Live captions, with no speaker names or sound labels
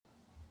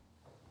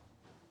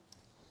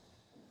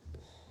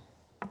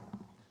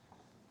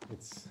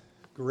It's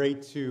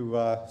great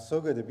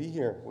so good to be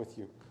here with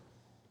you.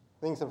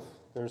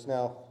 There's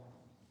now,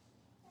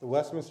 the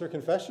Westminster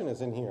Confession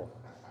is in here.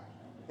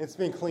 It's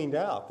been cleaned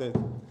out.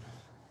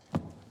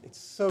 It's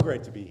so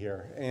great to be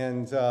here.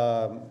 And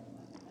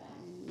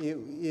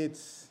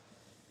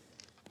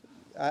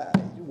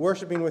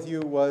worshiping with you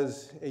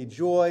was a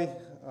joy,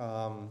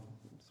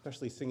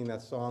 especially singing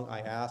that song, I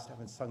Asked. I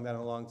haven't sung that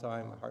in a long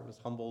time. My heart was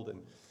humbled and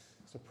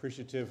was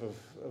appreciative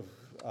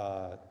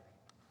of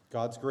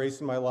God's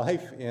grace in my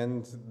life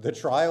and the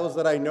trials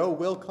that I know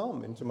will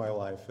come into my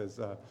life as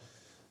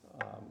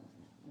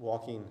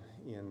walking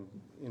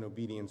in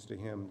obedience to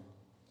Him.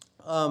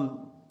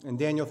 And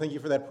Daniel, thank you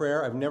for that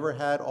prayer. I've never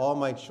had all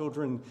my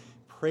children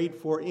prayed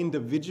for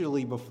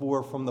individually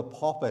before from the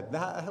pulpit.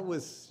 That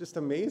was just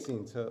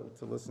amazing to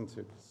listen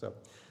to. So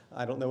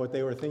I don't know what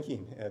they were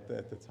thinking at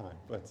the time,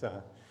 but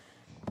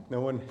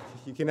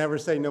you can never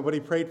say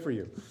nobody prayed for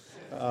you.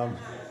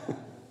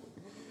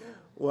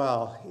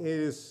 Well, it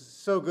is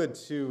so good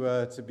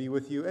to be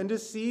with you and to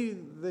see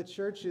the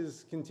church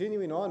is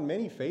continuing on.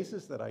 Many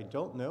faces that I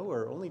don't know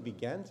or only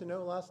began to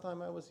know last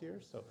time I was here.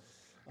 So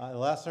the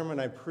last sermon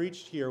I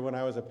preached here when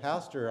I was a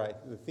pastor,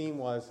 the theme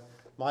was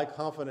my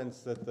confidence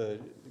that the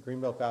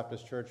Greenbelt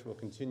Baptist Church will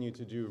continue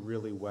to do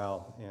really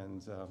well.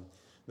 And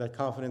that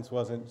confidence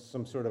wasn't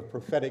some sort of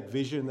prophetic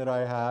vision that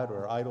I had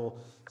or idle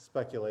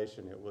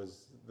speculation. It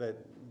was that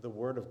the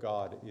Word of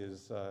God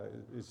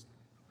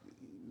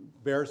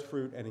bears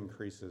fruit and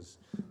increases.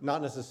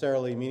 Not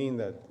necessarily meaning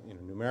that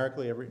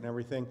numerically and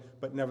everything,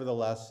 but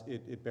nevertheless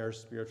it bears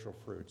spiritual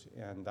fruit,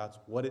 and that's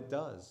what it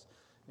does.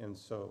 And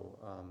so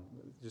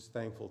just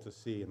thankful to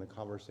see in the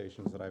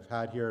conversations that I've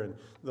had here and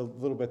the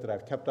little bit that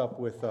I've kept up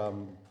with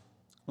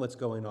what's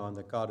going on,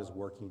 that God is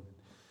working.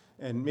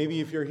 And maybe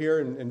if you're here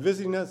and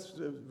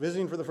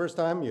visiting for the first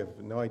time, you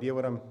have no idea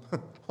what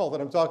all that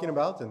I'm talking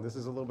about, and this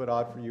is a little bit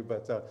odd for you,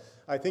 but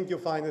I think you'll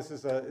find this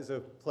is a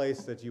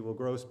place that you will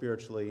grow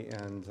spiritually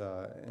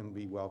and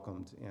be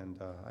welcomed. And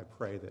I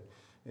pray that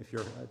if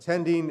you're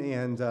attending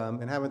and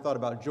haven't thought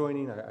about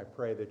joining, I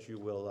pray that you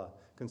will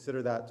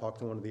consider that, talk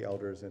to one of the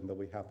elders, and they'll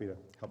be happy to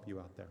help you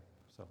out there.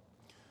 So,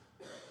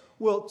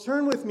 well,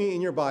 turn with me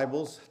in your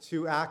Bibles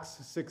to Acts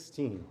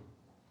 16.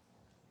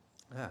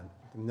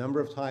 The number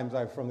of times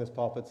I've from this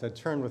pulpit said,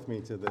 turn with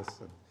me to this.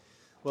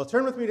 Well,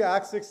 turn with me to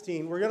Acts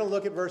 16. We're going to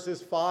look at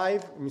verses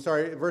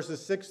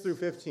 6 through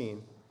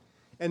 15.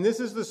 And this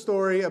is the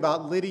story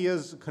about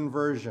Lydia's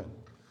conversion.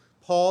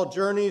 Paul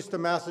journeys to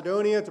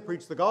Macedonia to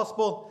preach the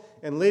gospel,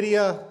 and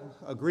Lydia,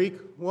 a Greek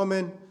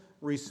woman,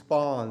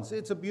 responds.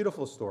 It's a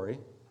beautiful story.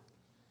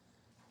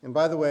 And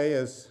by the way,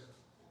 as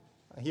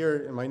I hear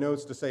in my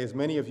notes to say, as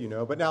many of you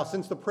know, but now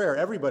since the prayer,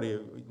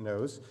 everybody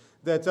knows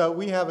that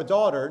we have a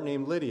daughter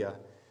named Lydia.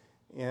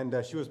 And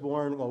she was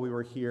born while we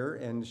were here,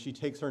 and she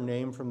takes her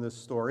name from this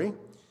story.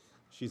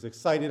 She's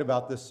excited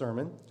about this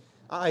sermon.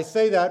 I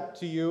say that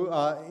to you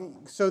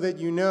so that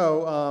you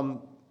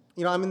know,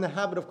 I'm in the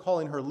habit of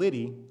calling her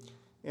Liddy,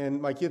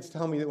 and my kids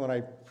tell me that when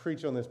I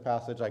preach on this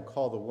passage, I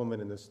call the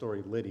woman in this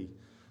story Liddy.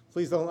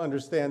 Please don't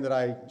understand that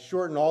I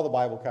shorten all the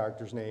Bible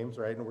characters' names,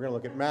 right? And we're going to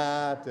look at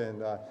Matt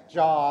and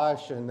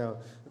Josh, and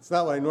it's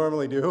not what I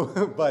normally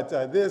do, but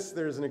there's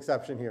an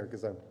exception here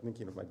because I'm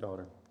thinking of my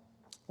daughter.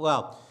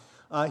 Well,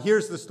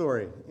 here's the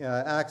story,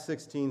 Acts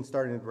 16,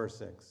 starting at verse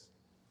 6.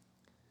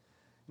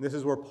 This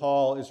is where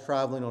Paul is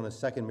traveling on a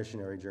second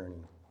missionary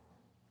journey.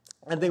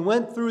 And they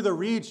went through the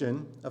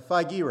region of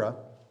Phrygia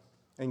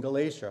and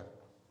Galatia.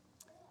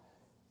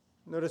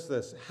 Notice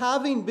this,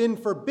 having been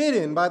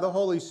forbidden by the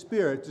Holy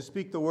Spirit to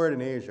speak the word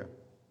in Asia.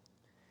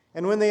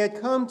 And when they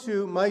had come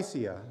to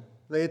Mysia,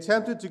 they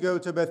attempted to go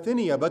to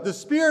Bithynia, but the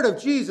Spirit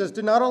of Jesus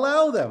did not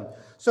allow them.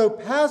 So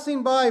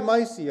passing by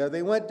Mysia,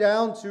 they went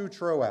down to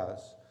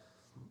Troas.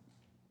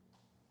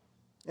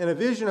 And a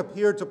vision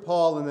appeared to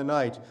Paul in the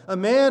night. A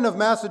man of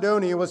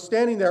Macedonia was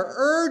standing there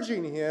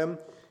urging him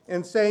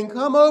and saying,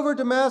 "Come over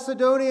to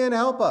Macedonia and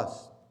help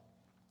us."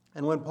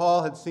 And when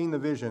Paul had seen the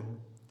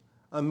vision,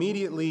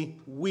 immediately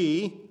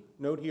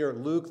note here,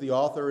 Luke, the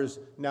author, is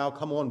now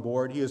come on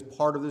board. He is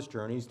part of this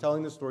journey. He's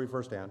telling the story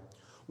firsthand.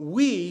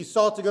 We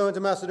sought to go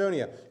into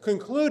Macedonia,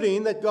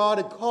 concluding that God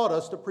had called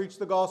us to preach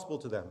the gospel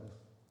to them.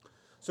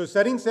 So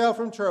setting sail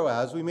from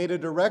Troas, we made a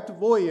direct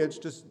voyage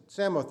to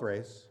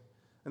Samothrace,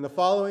 and the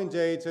following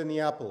day to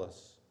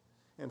Neapolis,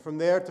 and from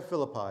there to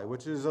Philippi,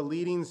 which is a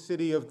leading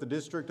city of the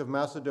district of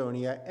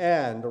Macedonia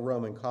and a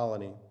Roman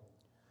colony.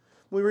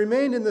 We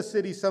remained in the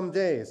city some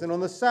days, and on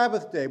the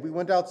Sabbath day we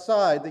went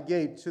outside the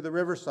gate to the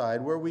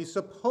riverside, where we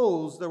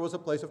supposed there was a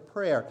place of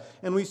prayer,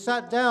 and we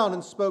sat down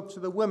and spoke to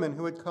the women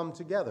who had come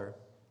together.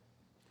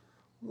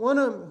 One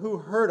who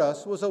heard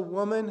us was a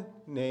woman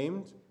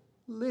named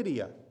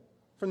Lydia,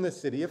 from the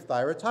city of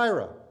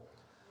Thyatira,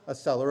 a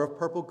seller of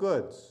purple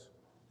goods,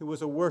 who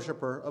was a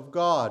worshiper of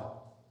God.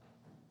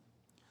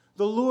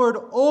 The Lord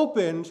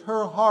opened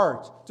her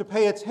heart to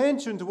pay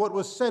attention to what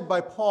was said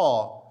by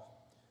Paul.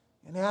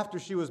 And after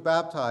she was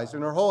baptized,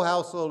 and her whole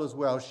household as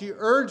well, she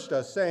urged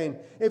us, saying,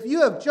 "If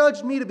you have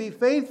judged me to be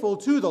faithful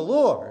to the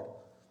Lord,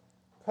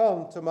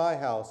 come to my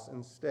house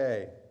and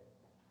stay."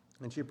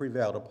 and she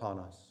prevailed upon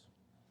us.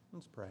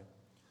 Let's pray.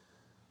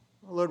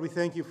 Oh, Lord, we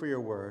thank you for your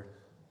word.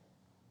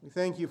 We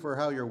thank you for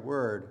how your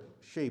word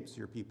shapes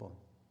your people.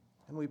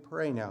 And we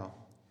pray now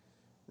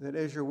that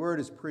as your word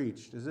is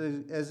preached,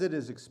 as it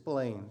is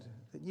explained,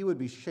 that you would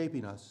be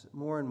shaping us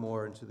more and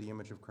more into the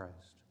image of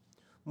Christ,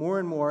 more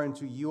and more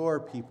into your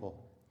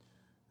people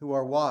who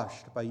are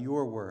washed by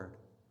your word,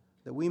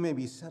 that we may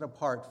be set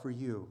apart for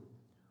you,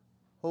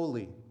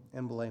 holy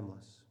and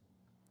blameless.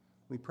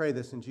 We pray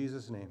this in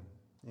Jesus' name.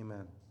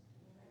 Amen.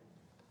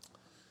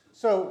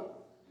 So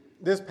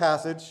this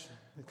passage,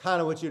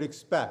 kind of what you'd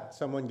expect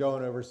someone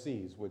going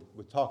overseas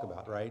would talk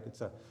about, right?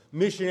 It's a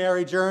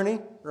missionary journey,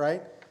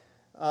 right?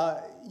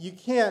 You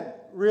can't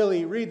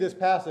really read this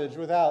passage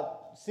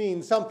without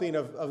seeing something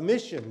of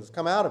missions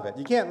come out of it.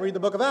 You can't read the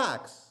book of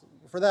Acts,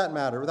 for that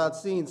matter, without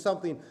seeing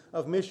something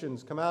of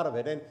missions come out of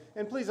it.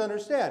 And please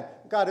understand,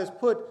 God has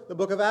put the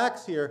book of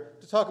Acts here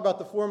to talk about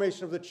the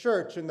formation of the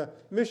church and the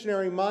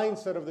missionary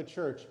mindset of the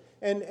church.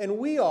 And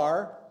we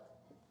are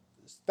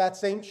that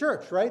same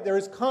church, right? There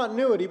is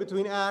continuity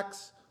between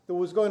Acts, that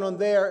was going on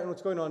there, and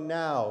what's going on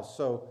now.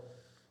 So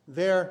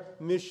their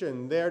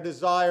mission, their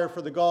desire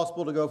for the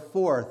gospel to go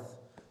forth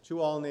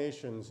to all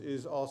nations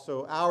is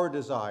also our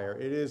desire.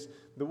 It is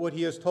what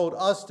he has told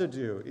us to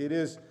do. It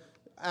is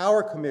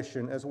our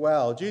commission as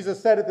well. Jesus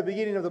said at the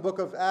beginning of the book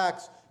of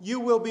Acts, "You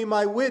will be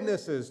my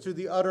witnesses to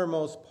the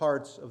uttermost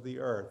parts of the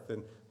earth."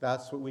 And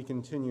that's what we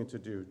continue to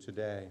do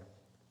today.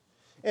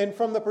 And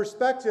from the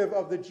perspective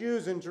of the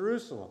Jews in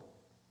Jerusalem,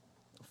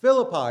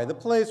 Philippi, the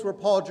place where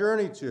Paul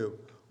journeyed to,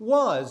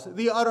 was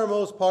the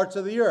uttermost parts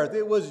of the earth.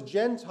 It was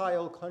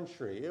Gentile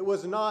country. It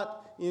was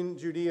not in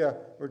Judea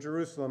or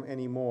Jerusalem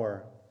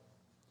anymore.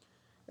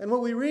 And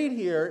what we read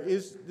here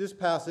is this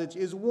passage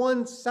is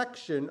one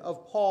section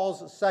of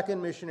Paul's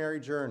second missionary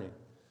journey.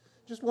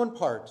 Just one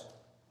part.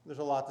 There's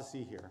a lot to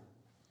see here.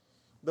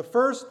 The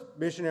first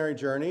missionary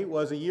journey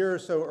was a year or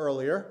so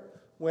earlier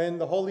when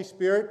the Holy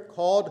Spirit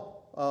called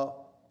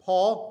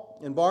Paul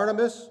and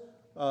Barnabas.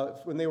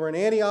 When they were in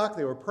Antioch,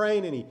 they were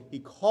praying, and he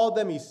called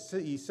them.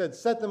 He said,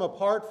 set them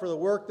apart for the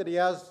work that he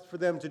has for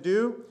them to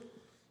do.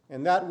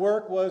 And that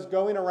work was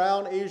going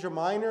around Asia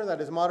Minor, that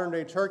is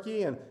modern-day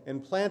Turkey,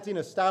 and planting,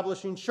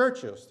 establishing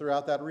churches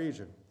throughout that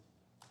region.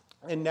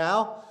 And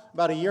now,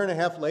 about a year and a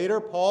half later,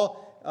 Paul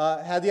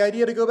had the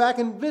idea to go back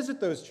and visit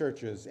those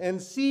churches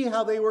and see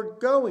how they were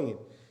going.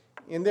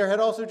 And there had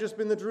also just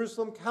been the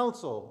Jerusalem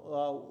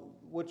Council,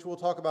 which we'll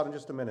talk about in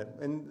just a minute.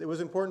 And it was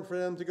important for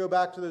them to go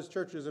back to those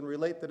churches and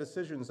relate the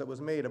decisions that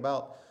was made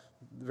about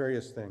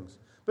various things.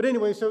 But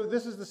anyway, so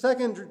this is the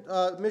second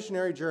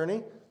missionary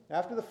journey.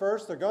 After the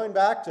first, they're going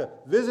back to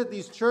visit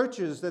these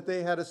churches that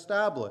they had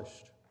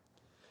established.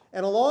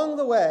 And along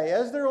the way,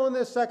 as they're on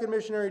this second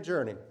missionary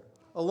journey,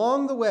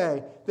 along the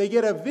way, they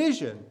get a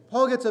vision.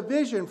 Paul gets a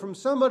vision from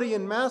somebody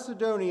in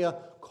Macedonia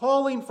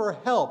calling for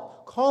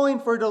help, calling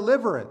for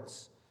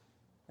deliverance.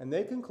 And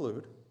they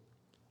conclude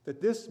that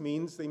this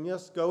means they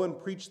must go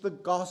and preach the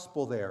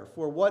gospel there.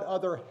 For what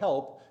other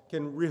help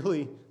can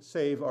really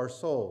save our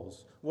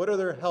souls? What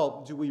other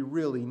help do we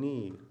really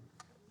need?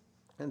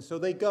 And so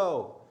they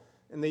go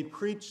and they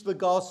preach the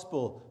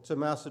gospel to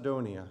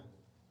Macedonia.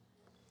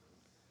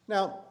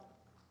 Now,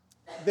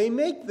 they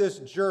make this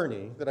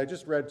journey that I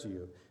just read to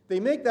you, they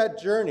make that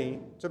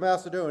journey to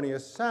Macedonia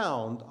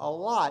sound a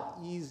lot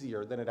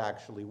easier than it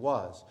actually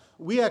was.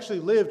 We actually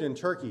lived in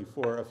Turkey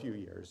for a few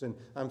years, and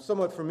I'm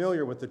somewhat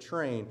familiar with the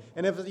train.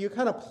 And if you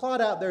kind of plot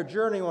out their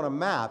journey on a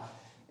map,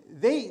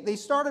 they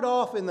started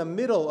off in the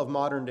middle of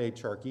modern-day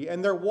Turkey,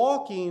 and they're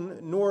walking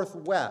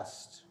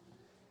northwest.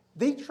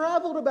 They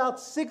traveled about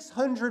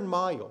 600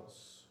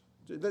 miles.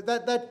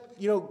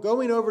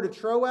 Going over to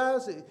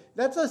Troas,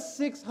 that's a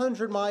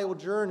 600-mile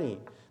journey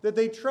that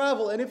they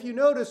travel. And if you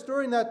notice,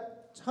 during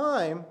that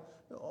time,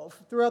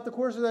 throughout the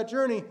course of that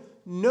journey,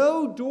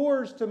 no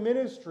doors to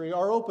ministry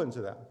are open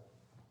to them.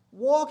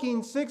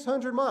 Walking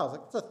 600 miles,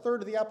 like that's a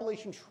third of the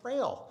Appalachian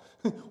Trail.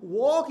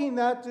 Walking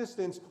that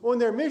distance on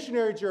their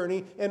missionary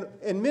journey,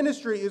 and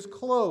ministry is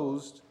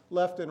closed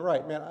left and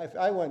right. Man,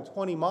 I went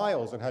 20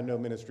 miles and had no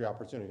ministry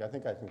opportunity. I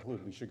think I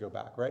conclude we should go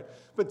back, right?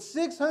 But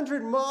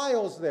 600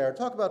 miles there,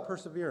 talk about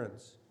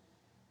perseverance.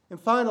 And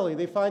finally,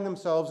 they find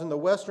themselves in the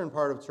western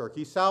part of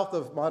Turkey, south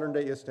of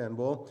modern-day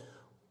Istanbul,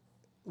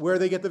 where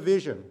they get the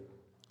vision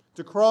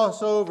to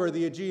cross over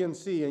the Aegean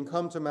Sea and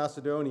come to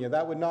Macedonia.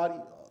 That would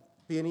not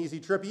be an easy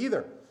trip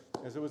either,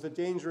 as it was a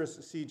dangerous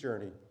sea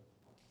journey.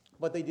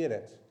 But they did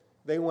it.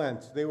 They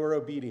went. They were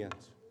obedient.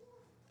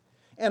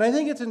 And I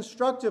think it's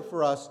instructive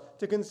for us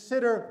to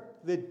consider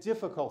the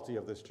difficulty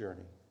of this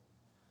journey.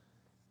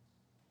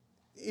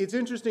 It's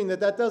interesting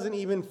that doesn't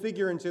even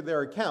figure into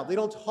their account. They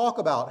don't talk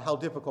about how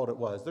difficult it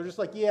was. They're just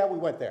like, yeah, we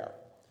went there.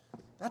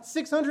 That's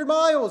 600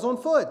 miles on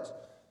foot.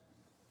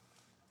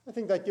 I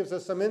think that gives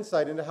us some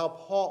insight into how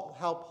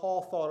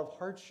Paul thought of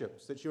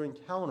hardships that you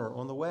encounter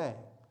on the way.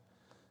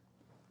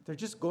 They're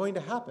just going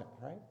to happen,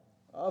 right?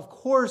 Of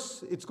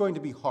course it's going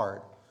to be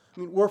hard. I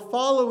mean, we're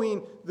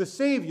following the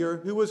Savior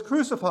who was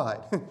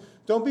crucified.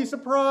 Don't be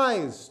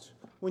surprised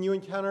when you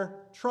encounter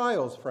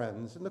trials,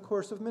 friends, in the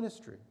course of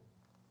ministry?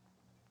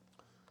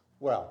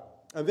 Well,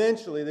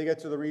 eventually they get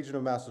to the region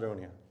of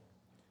Macedonia.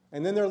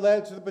 And then they're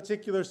led to the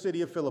particular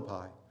city of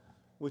Philippi,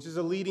 which is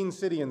a leading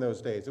city in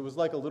those days. It was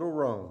like a little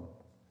Rome.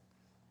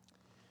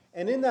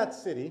 And in that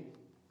city,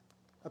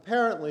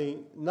 apparently,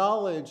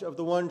 knowledge of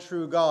the one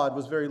true God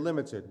was very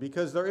limited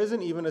because there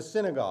isn't even a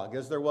synagogue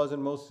as there was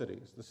in most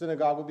cities. The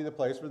synagogue would be the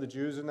place where the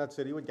Jews in that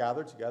city would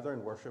gather together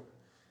and worship.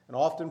 And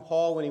often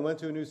Paul, when he went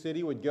to a new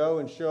city, would go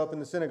and show up in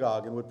the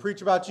synagogue and would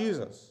preach about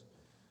Jesus.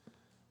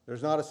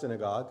 There's not a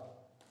synagogue.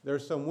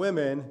 There's some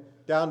women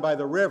down by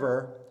the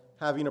river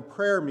having a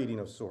prayer meeting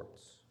of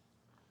sorts.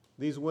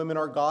 These women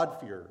are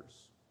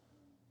God-fearers.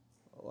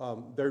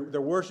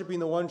 They're worshiping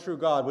the one true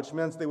God, which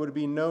meant they would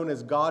be known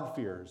as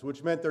God-fearers,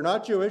 which meant they're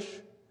not Jewish,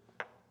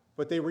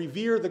 but they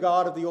revere the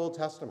God of the Old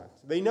Testament.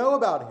 They know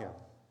about him,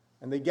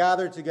 and they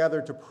gather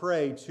together to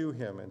pray to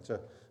him and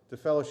to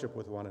fellowship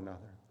with one another.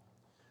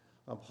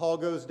 Paul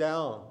goes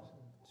down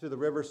to the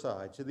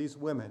riverside, to these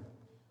women,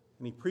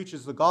 and he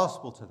preaches the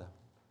gospel to them,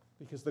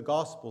 because the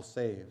gospel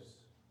saves.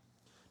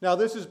 Now,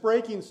 this is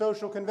breaking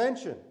social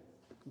convention.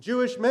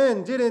 Jewish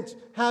men didn't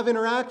have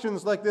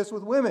interactions like this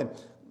with women.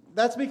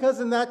 That's because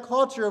in that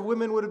culture,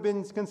 women would have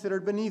been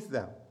considered beneath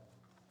them.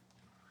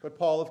 But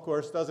Paul, of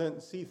course,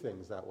 doesn't see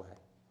things that way.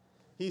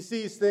 He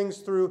sees things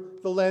through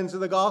the lens of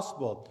the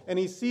gospel. And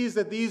he sees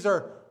that these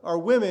are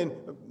women,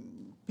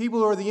 people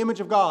who are the image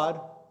of God,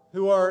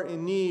 who are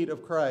in need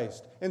of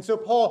Christ. And so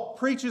Paul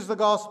preaches the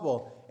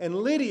gospel, and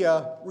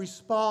Lydia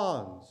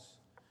responds.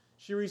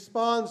 She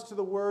responds to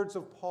the words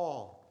of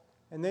Paul,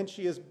 and then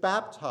she is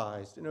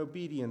baptized in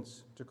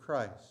obedience to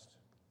Christ.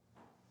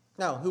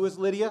 Now, who is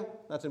Lydia?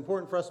 That's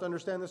important for us to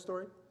understand this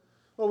story.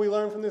 Well, we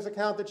learn from this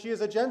account that she is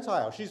a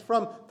Gentile. She's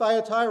from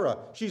Thyatira.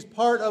 She's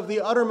part of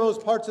the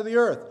uttermost parts of the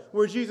earth,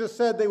 where Jesus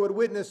said they would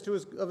witness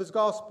of his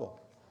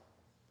gospel.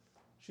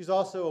 She's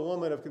also a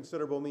woman of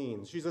considerable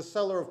means. She's a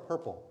seller of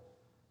purple.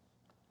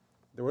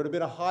 There would have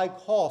been a high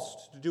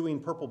cost to doing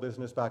purple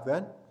business back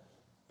then.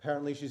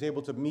 Apparently, she's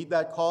able to meet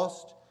that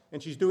cost,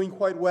 and she's doing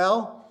quite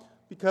well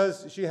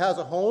because she has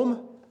a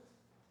home,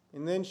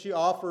 and then she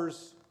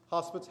offers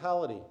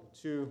hospitality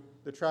to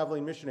the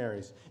traveling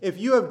missionaries. If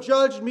you have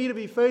judged me to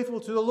be faithful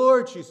to the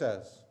Lord, she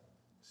says,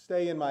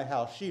 stay in my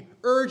house. She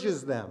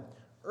urges them.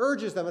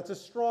 It's a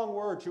strong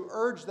word, to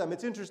urge them.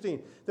 It's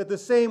interesting that the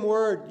same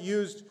word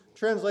used,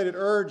 translated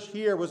urge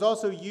here, was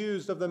also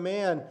used of the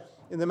man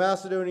in the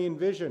Macedonian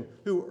vision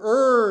who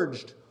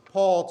urged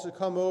Paul to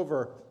come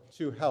over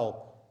to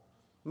help.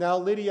 Now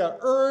Lydia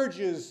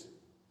urges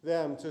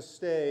them to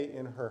stay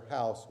in her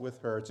house with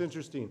her. It's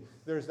interesting.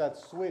 There's that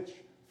switch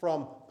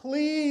from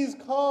please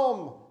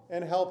come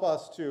and help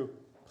us to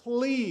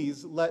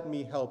please let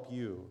me help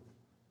you.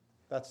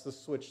 That's the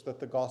switch that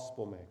the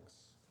gospel makes.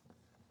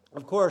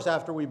 Of course,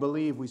 after we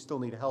believe, we still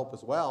need help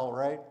as well,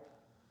 right?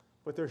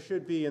 But there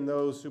should be in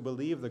those who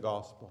believe the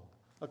gospel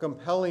a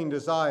compelling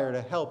desire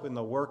to help in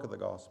the work of the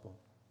gospel.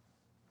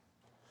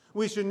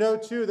 We should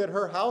note, too, that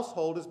her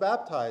household is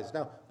baptized.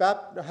 Now,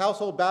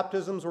 household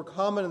baptisms were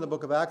common in the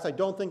book of Acts. I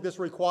don't think this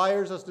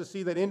requires us to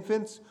see that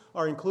infants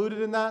are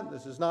included in that.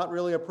 This is not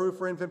really a proof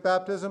for infant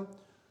baptism.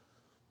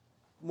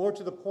 More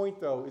to the point,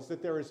 though, is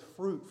that there is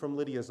fruit from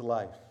Lydia's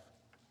life.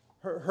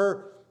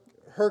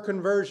 Her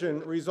conversion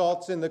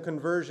results in the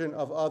conversion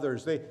of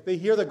others. They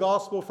hear the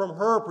gospel from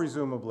her,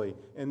 presumably,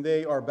 and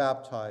they are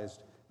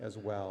baptized as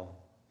well.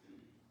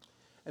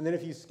 And then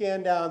if you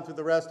scan down through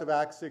the rest of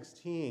Acts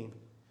 16,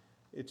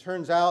 it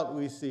turns out,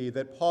 we see,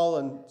 that Paul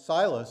and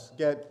Silas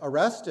get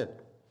arrested.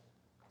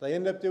 They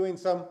end up doing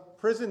some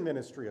prison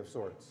ministry of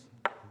sorts.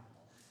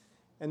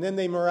 And then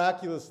they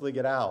miraculously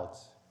get out.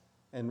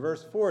 And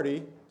verse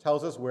 40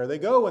 tells us where they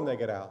go when they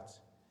get out.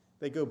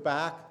 They go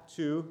back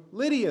to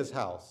Lydia's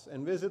house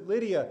and visit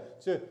Lydia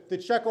to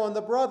check on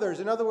the brothers.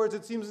 In other words,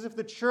 it seems as if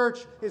the church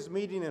is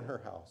meeting in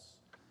her house.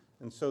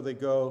 And so they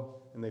go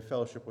and they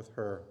fellowship with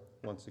her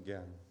once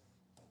again.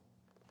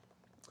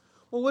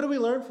 Well, what do we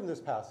learn from this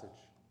passage?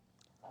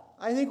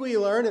 I think we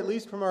learn, at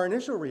least from our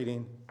initial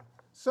reading,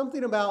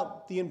 something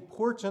about the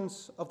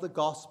importance of the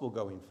gospel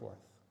going forth.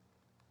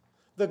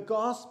 The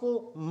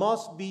gospel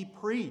must be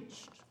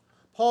preached.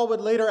 Paul would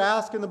later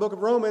ask in the book of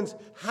Romans,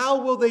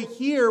 how will they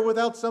hear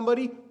without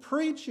somebody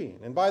preaching?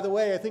 And by the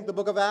way, I think the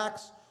book of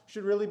Acts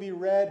should really be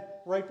read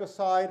right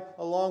beside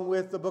along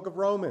with the book of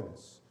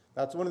Romans.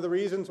 That's one of the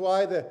reasons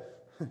why the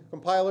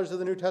compilers of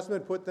the New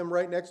Testament put them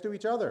right next to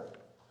each other.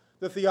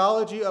 The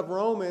theology of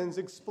Romans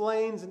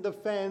explains and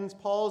defends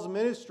Paul's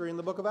ministry in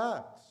the book of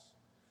Acts.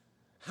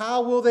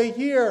 How will they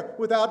hear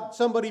without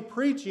somebody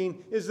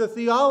preaching is the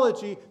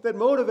theology that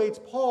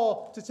motivates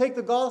Paul to take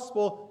the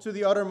gospel to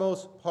the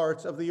uttermost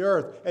parts of the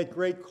earth at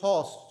great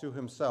cost to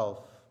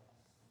himself.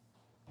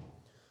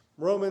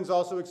 Romans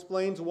also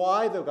explains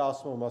why the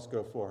gospel must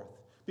go forth.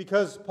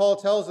 Because Paul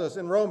tells us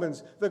in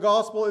Romans, the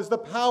gospel is the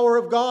power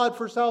of God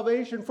for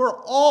salvation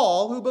for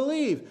all who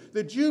believe.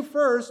 The Jew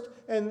first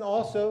and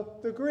also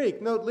the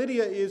Greek. Note,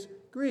 Lydia is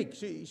Greek.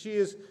 She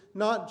is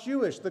not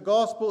Jewish. The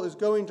gospel is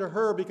going to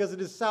her because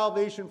it is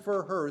salvation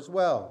for her as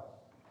well.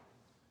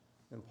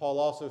 And Paul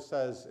also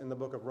says in the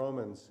book of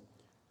Romans,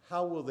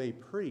 how will they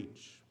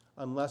preach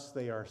unless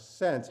they are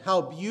sent?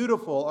 How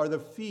beautiful are the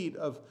feet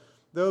of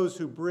those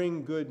who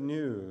bring good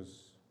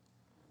news.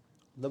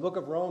 The book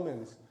of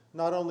Romans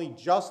not only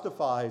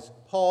justifies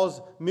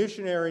Paul's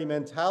missionary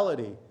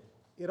mentality,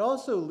 it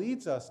also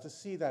leads us to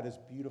see that as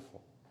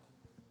beautiful.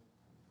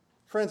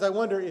 Friends, I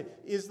wonder,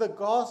 is the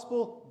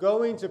gospel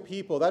going to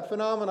people, that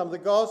phenomenon of the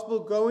gospel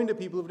going to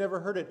people who've never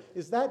heard it,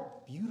 is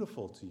that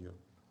beautiful to you?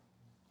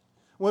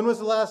 When was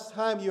the last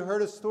time you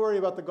heard a story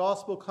about the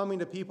gospel coming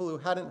to people who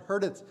hadn't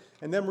heard it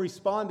and them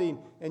responding,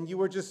 and you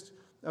were just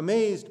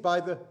amazed by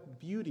the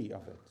beauty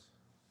of it?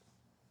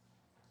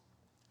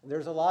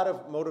 There's a lot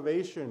of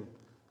motivation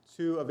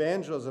to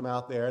evangelism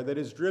out there that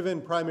is driven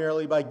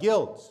primarily by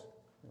guilt.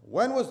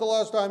 When was the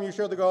last time you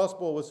shared the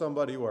gospel with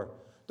somebody? Or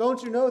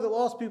don't you know that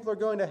lost people are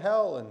going to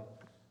hell?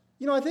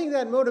 And, I think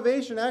that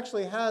motivation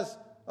actually has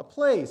a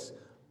place.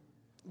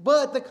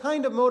 But the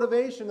kind of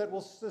motivation that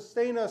will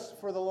sustain us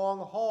for the long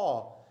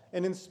haul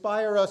and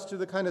inspire us to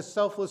the kind of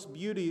selfless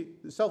beauty,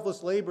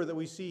 selfless labor that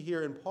we see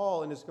here in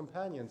Paul and his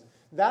companions,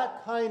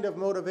 that kind of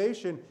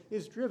motivation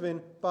is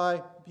driven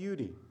by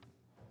beauty.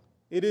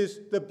 It is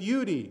the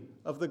beauty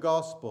of the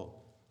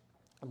gospel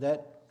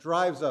that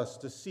drives us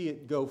to see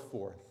it go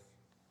forth.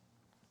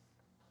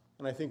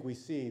 And I think we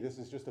see this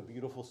is just a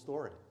beautiful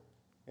story.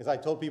 As I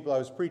told people I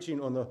was preaching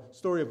on the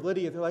story of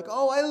Lydia, they're like,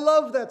 oh, I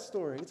love that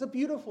story. It's a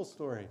beautiful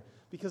story.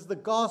 Because the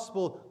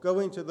gospel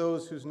going to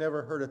those who's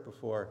never heard it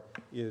before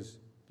is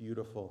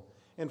beautiful.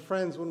 And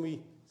friends, when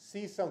we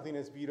see something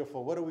as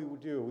beautiful, what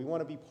do? We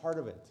want to be part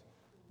of it.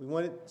 We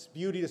want its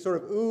beauty to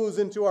sort of ooze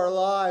into our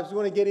lives. We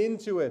want to get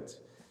into it.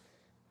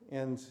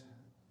 And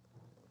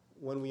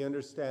when we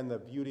understand the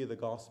beauty of the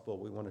gospel,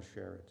 we want to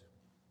share it.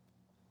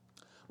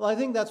 Well, I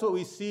think that's what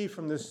we see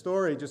from this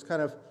story, just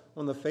kind of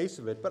on the face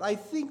of it. But I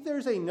think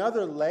there's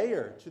another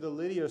layer to the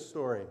Lydia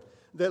story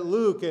that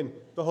Luke and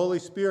the Holy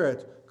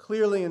Spirit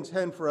clearly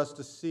intend for us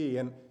to see.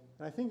 And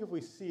I think if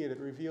we see it, it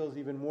reveals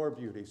even more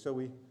beauty. So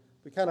we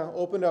kind of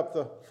opened up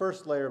the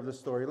first layer of the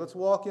story. Let's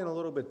walk in a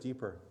little bit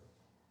deeper.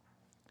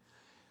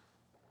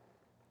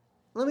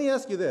 Let me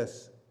ask you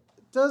this.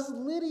 Does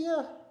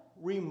Lydia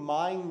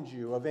remind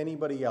you of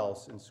anybody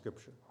else in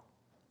Scripture?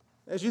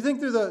 As you think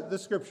through the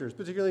Scriptures,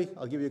 particularly,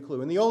 I'll give you a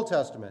clue, in the Old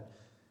Testament,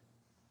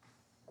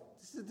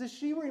 does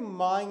she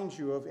remind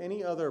you of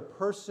any other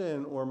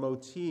person or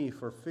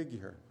motif or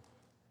figure?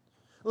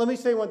 Let me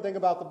say one thing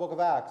about the book of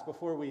Acts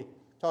before we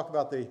talk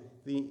about the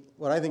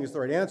what I think is the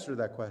right answer to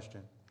that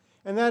question.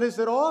 And that is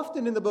that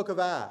often in the book of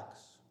Acts,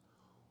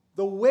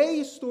 the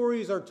way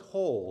stories are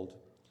told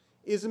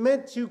is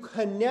meant to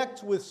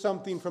connect with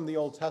something from the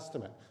Old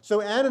Testament.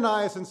 So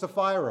Ananias and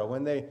Sapphira,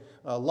 when they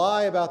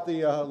lie about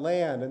the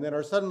land and then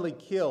are suddenly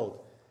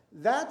killed,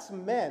 that's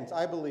meant,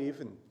 I believe,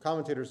 and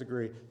commentators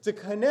agree, to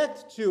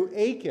connect to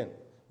Achan,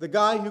 the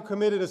guy who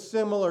committed a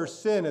similar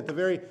sin at the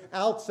very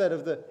outset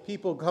of the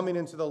people coming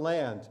into the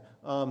land.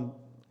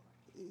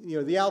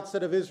 The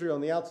outset of Israel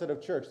and the outset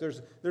of church.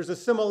 There's a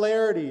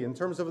similarity in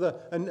terms of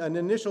an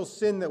initial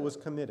sin that was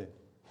committed.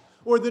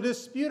 Or the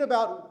dispute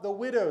about the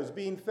widows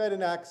being fed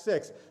in Acts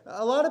 6.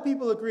 A lot of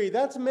people agree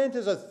that's meant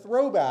as a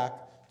throwback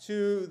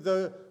to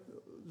the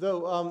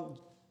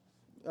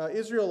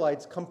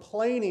Israelites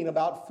complaining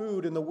about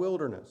food in the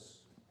wilderness.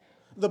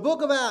 The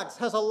book of Acts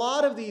has a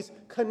lot of these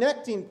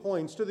connecting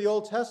points to the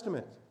Old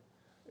Testament,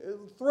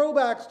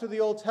 throwbacks to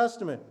the Old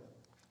Testament.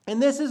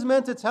 And this is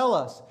meant to tell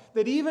us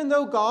that even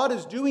though God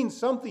is doing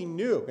something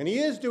new, and he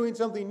is doing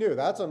something new,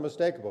 that's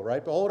unmistakable,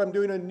 right? Behold, I'm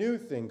doing a new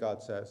thing,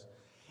 God says.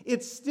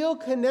 It's still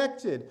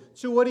connected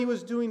to what he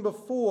was doing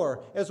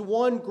before as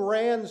one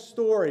grand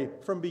story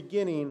from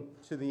beginning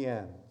to the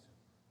end.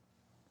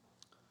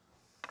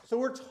 So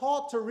we're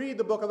taught to read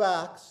the book of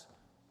Acts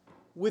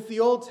with the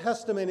Old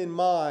Testament in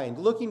mind,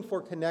 looking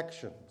for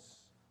connections.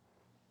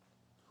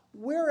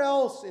 Where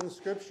else in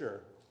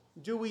Scripture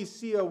do we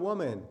see a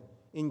woman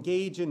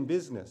engage in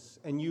business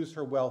and use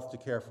her wealth to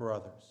care for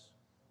others?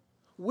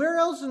 Where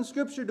else in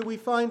Scripture do we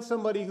find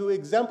somebody who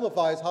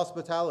exemplifies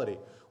hospitality?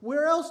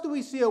 Where else do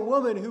we see a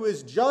woman who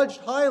is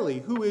judged highly,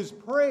 who is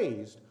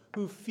praised,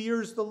 who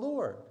fears the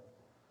Lord?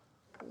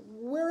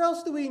 Where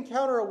else do we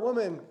encounter a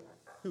woman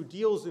who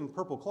deals in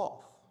purple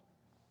cloth?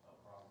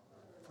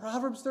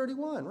 Proverbs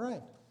 31,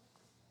 right.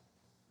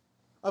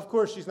 Of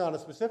course, she's not a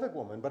specific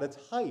woman, but a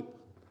type,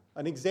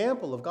 an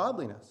example of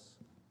godliness.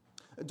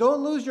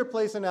 Don't lose your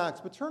place in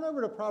Acts, but turn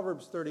over to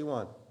Proverbs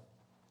 31.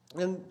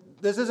 And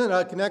this isn't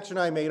a connection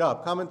I made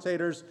up.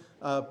 Commentators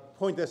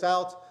point this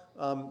out.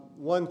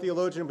 One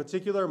theologian in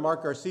particular,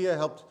 Mark Garcia,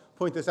 helped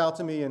point this out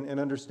to me and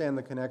understand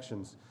the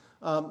connections.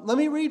 Let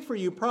me read for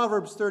you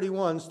Proverbs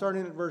 31,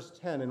 starting at verse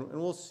 10, and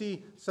we'll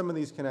see some of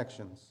these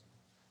connections.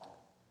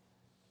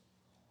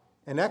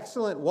 An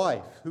excellent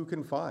wife, who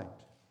can find?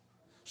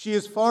 She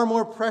is far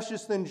more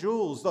precious than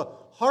jewels. The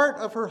heart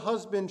of her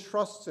husband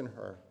trusts in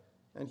her,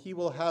 and he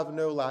will have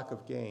no lack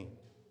of gain.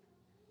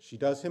 She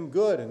does him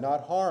good and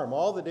not harm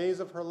all the days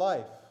of her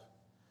life.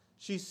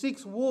 She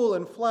seeks wool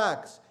and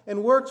flax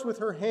and works with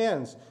her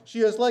hands.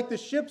 She is like the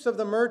ships of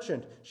the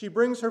merchant. She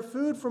brings her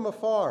food from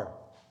afar.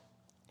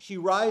 She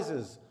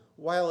rises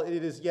while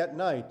it is yet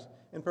night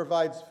and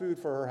provides food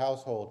for her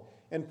household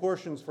and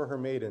portions for her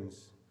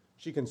maidens.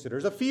 She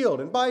considers a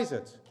field and buys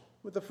it.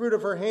 With the fruit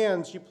of her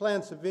hands, she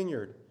plants a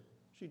vineyard.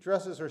 She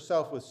dresses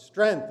herself with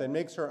strength and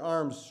makes her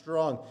arms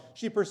strong.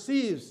 She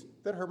perceives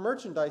that her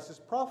merchandise is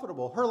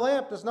profitable. Her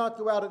lamp does not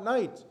go out at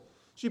night.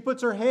 She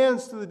puts her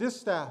hands to the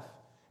distaff,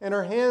 and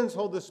her hands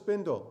hold the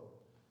spindle.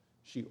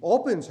 She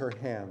opens her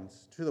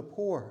hands to the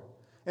poor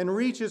and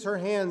reaches her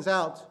hands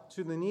out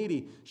to the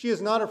needy. She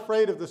is not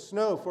afraid of the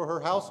snow for her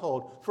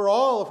household, for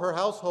all of her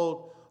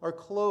household are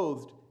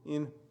clothed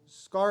in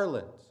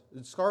scarlet.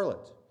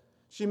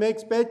 She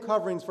makes bed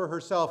coverings for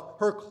herself.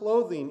 Her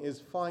clothing is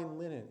fine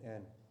linen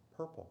and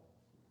purple.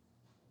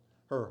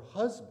 Her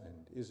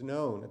husband is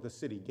known at the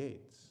city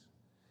gates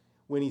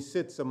when he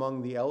sits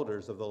among the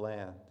elders of the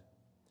land.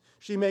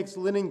 She makes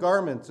linen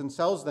garments and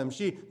sells them.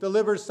 She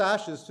delivers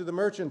sashes to the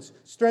merchants.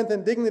 Strength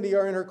and dignity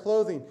are in her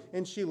clothing,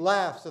 and she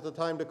laughs at the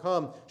time to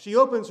come. She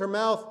opens her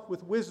mouth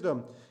with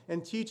wisdom,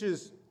 and teaching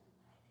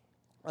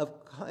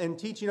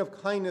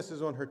of kindness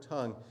is on her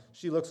tongue.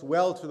 She looks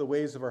well to the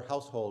ways of her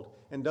household,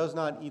 and does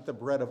not eat the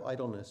bread of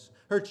idleness.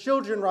 Her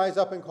children rise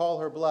up and call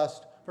her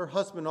blessed, her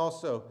husband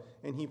also,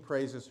 and he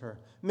praises her.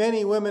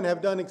 Many women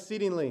have done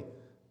exceedingly,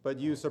 but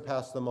you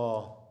surpass them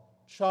all.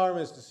 Charm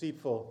is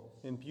deceitful,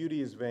 and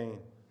beauty is vain.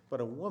 But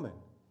a woman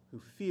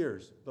who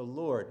fears the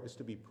Lord is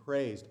to be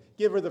praised.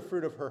 Give her the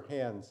fruit of her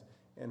hands,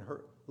 and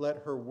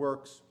let her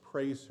works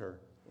praise her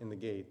in the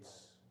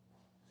gates.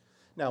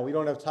 Now, we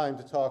don't have time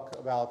to talk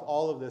about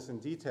all of this in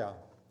detail,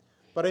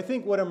 but I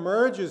think what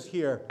emerges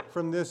here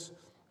from this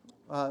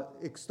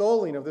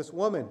extolling of this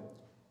woman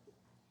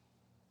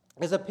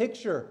is a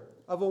picture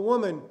of a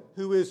woman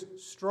who is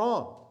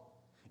strong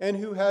and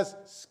who has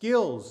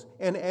skills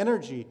and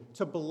energy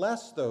to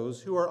bless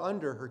those who are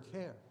under her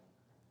care.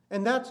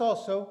 And that's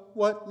also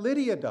what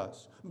Lydia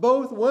does.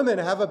 Both women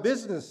have a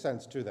business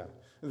sense to them.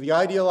 The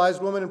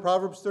idealized woman in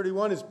Proverbs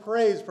 31 is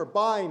praised for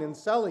buying and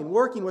selling,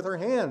 working with her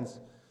hands.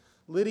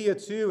 Lydia,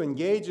 too,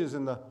 engages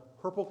in the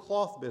purple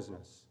cloth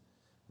business.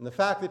 And the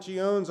fact that she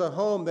owns a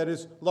home that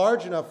is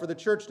large enough for the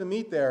church to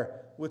meet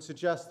there would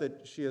suggest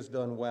that she has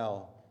done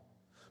well.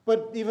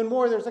 But even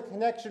more, there's a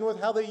connection with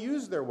how they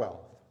use their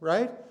wealth,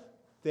 right?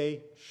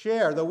 They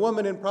share. The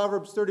woman in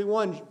Proverbs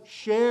 31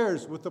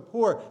 shares with the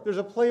poor. There's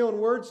a play on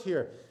words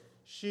here.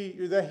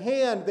 The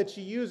hand that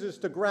she uses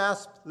to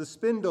grasp the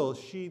spindle,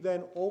 she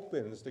then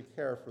opens to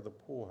care for the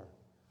poor.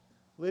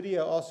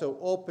 Lydia also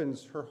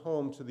opens her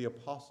home to the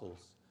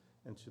apostles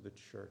and to the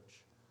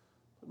church.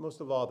 But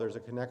most of all, there's a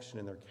connection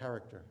in their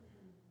character.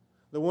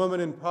 The woman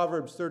in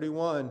Proverbs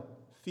 31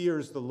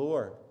 fears the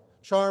Lord.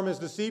 Charm is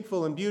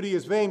deceitful and beauty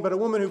is vain, but a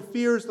woman who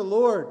fears the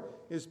Lord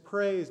is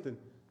praised. And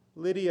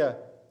Lydia,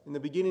 in the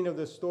beginning of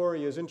this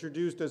story, is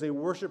introduced as a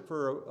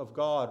worshiper of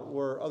God,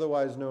 or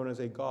otherwise known as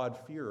a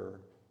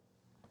God-fearer.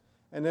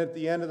 And at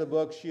the end of the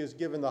book, she is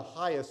given the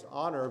highest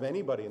honor of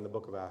anybody in the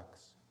book of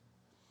Acts.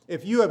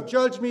 If you have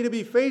judged me to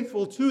be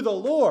faithful to the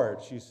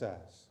Lord, she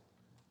says,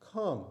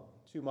 come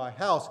to my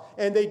house.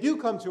 And they do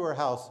come to her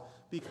house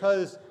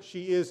because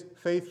she is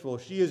faithful.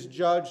 She is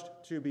judged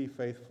to be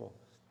faithful.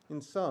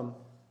 In sum,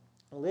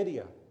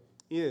 Lydia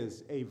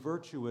is a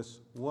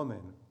virtuous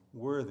woman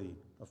worthy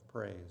of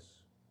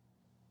praise.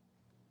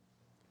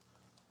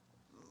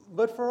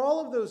 But for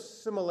all of those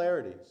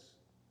similarities,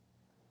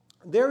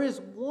 there is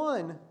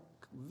one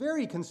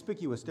very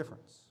conspicuous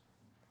difference.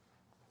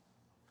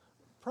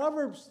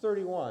 Proverbs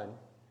 31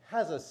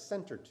 has a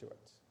center to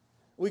it.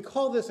 We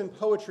call this in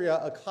poetry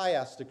a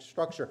chiastic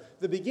structure.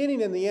 The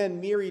beginning and the end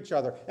mirror each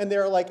other, and they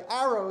are like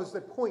arrows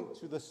that point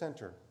to the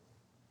center.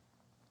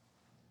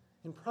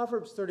 In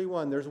Proverbs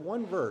 31, there's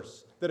one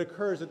verse that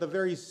occurs at the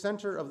very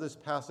center of this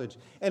passage,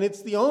 and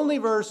it's the only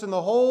verse in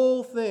the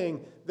whole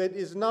thing that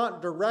is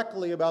not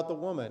directly about the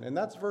woman, and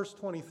that's verse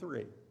 23.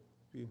 If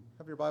you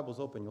have your Bibles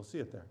open, you'll see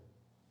it there.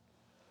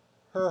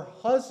 Her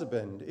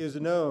husband is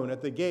known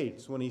at the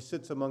gates when he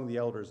sits among the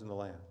elders in the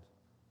land.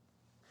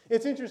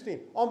 It's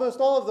interesting. Almost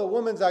all of the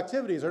woman's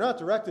activities are not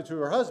directed to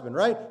her husband,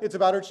 right? It's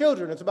about her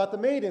children. It's about the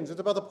maidens. It's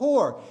about the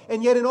poor.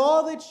 And yet in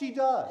all that she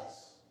does,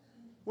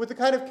 with the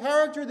kind of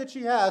character that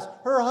she has,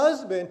 her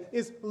husband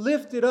is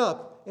lifted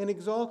up and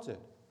exalted.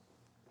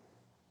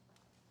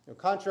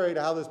 Contrary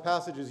to how this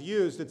passage is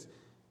used, its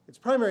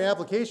primary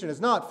application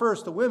is not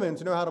first to women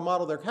to know how to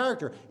model their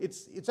character.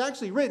 It's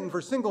actually written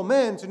for single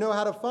men to know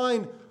how to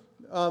find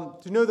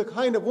to know the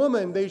kind of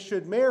woman they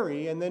should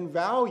marry and then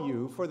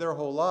value for their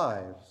whole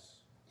lives.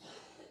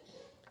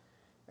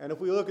 And if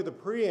we look at the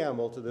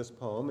preamble to this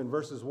poem in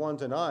verses 1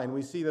 to 9,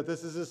 we see that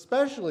this is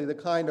especially the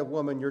kind of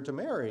woman you're to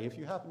marry if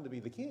you happen to be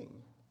the king.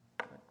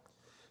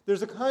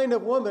 There's a kind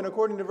of woman,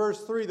 according to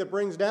verse 3, that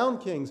brings down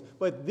kings,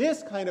 but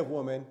this kind of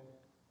woman,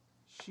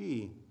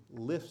 she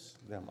lifts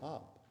them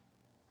up.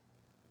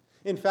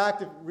 In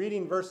fact, if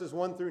reading verses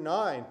 1 through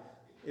 9,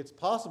 it's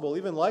possible,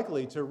 even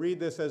likely, to read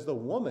this as the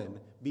woman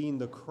being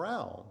the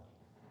crown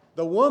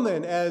The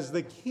woman as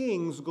the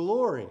king's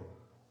glory.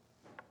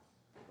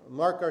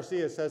 Mark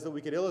Garcia says that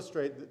we could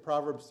illustrate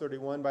Proverbs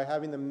 31 by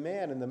having the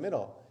man in the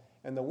middle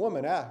and the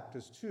woman act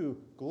as two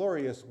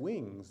glorious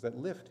wings that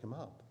lift him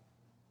up.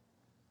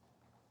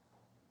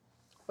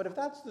 But if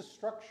that's the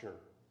structure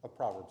of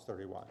Proverbs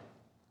 31,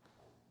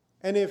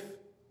 and if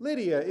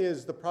Lydia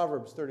is the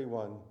Proverbs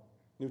 31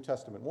 New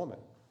Testament woman,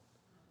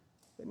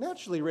 it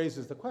naturally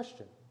raises the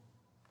question,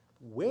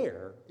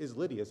 where is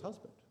Lydia's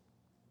husband?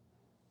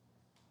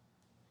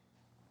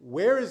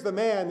 Where is the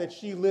man that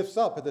she lifts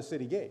up at the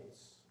city gates?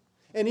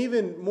 And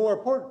even more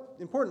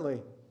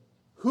importantly,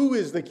 who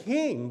is the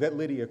king that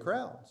Lydia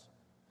crowns?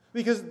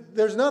 Because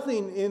there's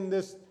nothing in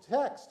this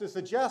text to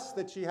suggest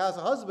that she has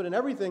a husband and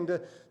everything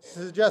to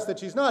suggest that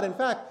she's not. In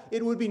fact,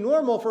 it would be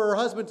normal for her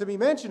husband to be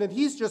mentioned and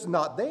he's just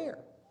not there.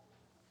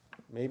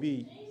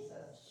 Maybe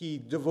he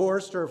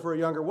divorced her for a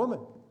younger woman,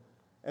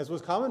 as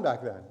was common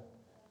back then.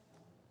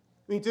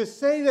 I mean, to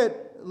say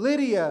that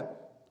Lydia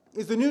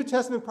is the New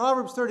Testament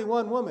Proverbs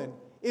 31 woman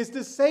is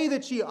to say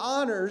that she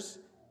honors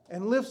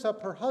and lifts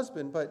up her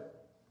husband,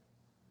 but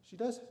she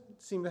does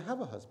seem to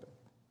have a husband.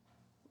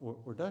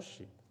 Or does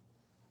she?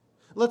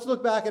 Let's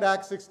look back at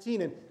Acts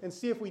 16 and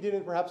see if we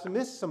didn't perhaps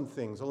miss some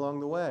things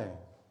along the way.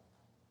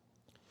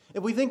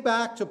 If we think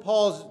back to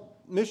Paul's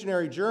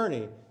missionary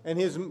journey and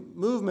his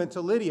movement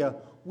to Lydia,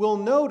 we'll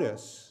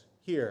notice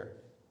here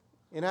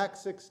in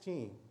Acts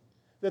 16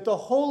 that the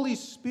Holy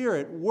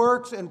Spirit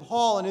works in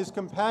Paul and his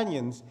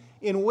companions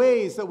in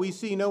ways that we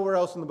see nowhere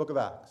else in the book of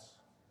Acts.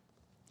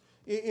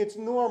 It's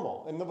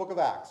normal in the book of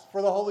Acts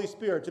for the Holy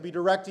Spirit to be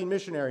directing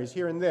missionaries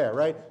here and there,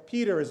 right?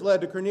 Peter is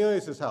led to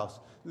Cornelius' house.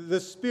 The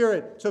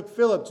Spirit took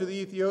Philip to the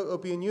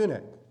Ethiopian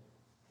eunuch.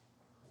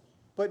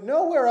 But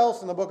nowhere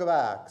else in the book of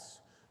Acts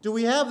do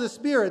we have the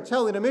Spirit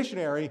telling a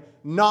missionary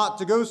not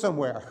to go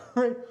somewhere,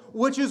 right?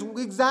 Which is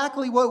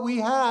exactly what we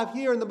have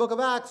here in the book of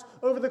Acts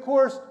over the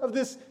course of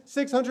this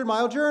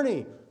 600-mile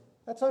journey.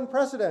 That's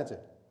unprecedented.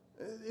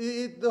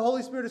 The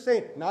Holy Spirit is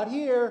saying, not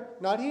here,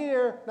 not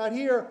here, not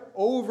here,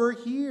 over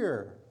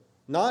here.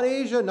 Not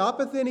Asia, not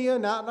Bithynia,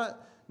 not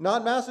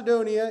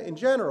Macedonia in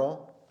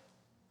general,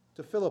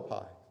 to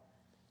Philippi.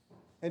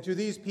 And to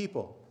these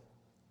people.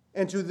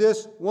 And to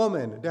this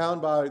woman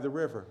down by the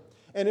river.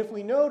 And if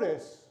we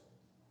notice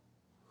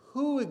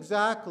who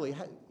exactly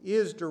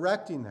is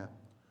directing them,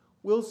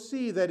 we'll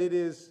see that it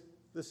is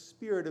the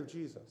Spirit of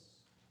Jesus.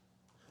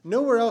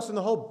 Nowhere else in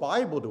the whole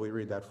Bible do we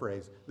read that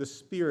phrase, the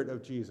Spirit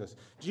of Jesus.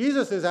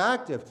 Jesus is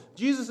active.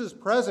 Jesus is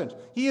present.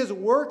 He is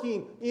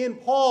working in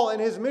Paul and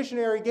his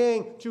missionary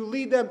gang to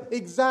lead them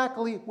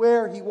exactly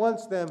where he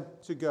wants them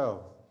to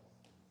go.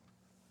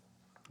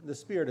 The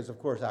Spirit is, of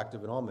course,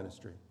 active in all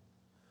ministry.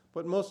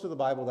 But most of the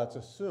Bible, that's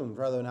assumed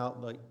rather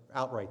than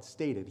outright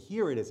stated.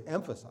 Here it is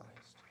emphasized.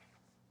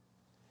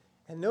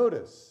 And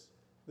notice,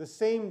 the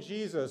same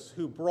Jesus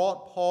who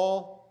brought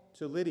Paul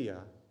to Lydia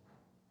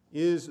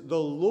is the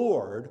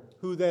Lord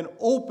who then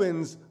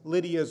opens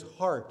Lydia's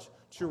heart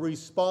to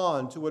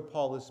respond to what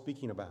Paul is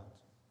speaking about.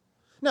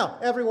 Now,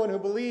 everyone who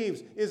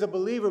believes is a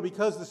believer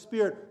because the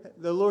Spirit,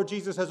 the Lord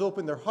Jesus, has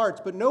opened their hearts,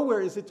 but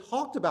nowhere is it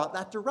talked about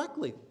that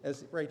directly,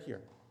 as right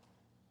here.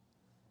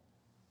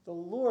 The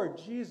Lord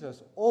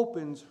Jesus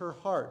opens her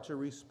heart to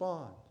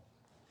respond.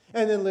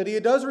 And then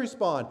Lydia does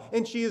respond,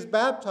 and she is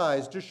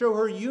baptized to show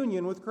her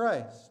union with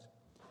Christ.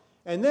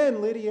 And then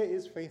Lydia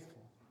is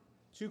faithful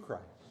to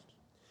Christ.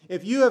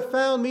 If you have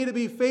found me to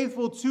be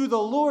faithful to the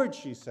Lord,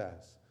 she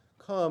says,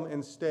 come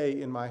and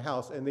stay in my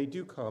house. And they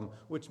do come,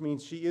 which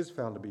means she is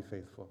found to be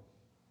faithful.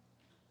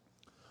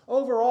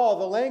 Overall,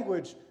 the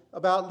language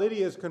about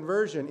Lydia's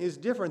conversion is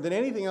different than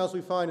anything else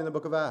we find in the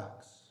book of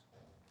Acts.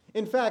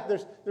 In fact,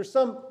 there's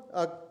some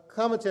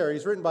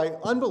commentaries written by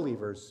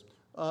unbelievers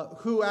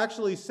who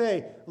actually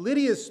say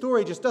Lydia's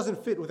story just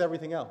doesn't fit with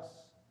everything else.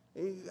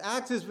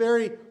 Acts is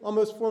very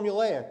almost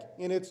formulaic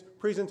in its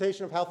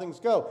presentation of how things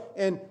go.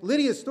 And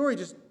Lydia's story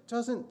just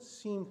doesn't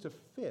seem to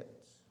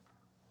fit.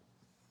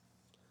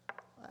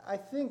 I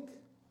think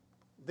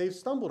they've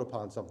stumbled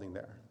upon something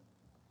there.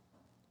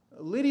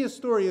 Lydia's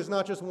story is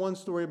not just one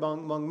story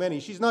among many.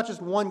 She's not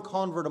just one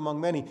convert among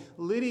many.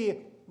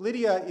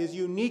 Lydia is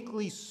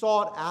uniquely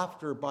sought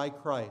after by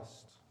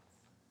Christ,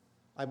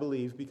 I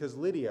believe, because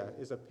Lydia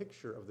is a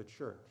picture of the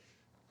church,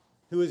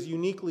 who is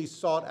uniquely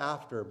sought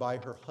after by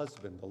her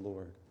husband, the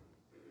Lord.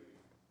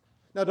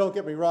 Now, don't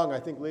get me wrong, I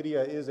think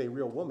Lydia is a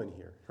real woman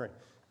here. Right?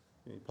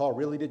 Paul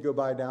really did go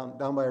down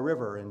by a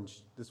river, and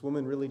this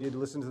woman really did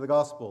listen to the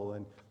gospel,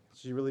 and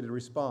she really did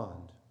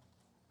respond.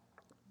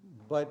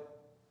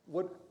 But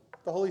what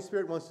the Holy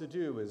Spirit wants to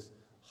do is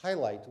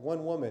highlight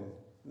one woman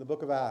in the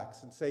book of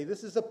Acts and say,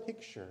 this is a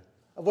picture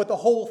of what the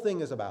whole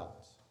thing is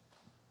about.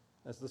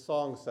 As the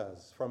song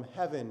says, from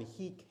heaven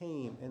he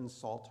came and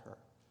sought her.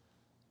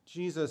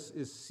 Jesus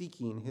is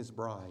seeking his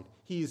bride.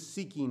 He is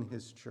seeking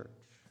his church.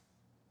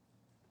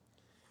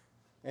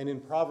 And in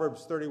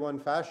Proverbs 31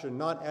 fashion,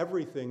 not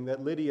everything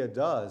that Lydia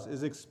does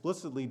is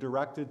explicitly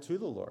directed to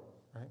the Lord.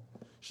 Right?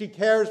 She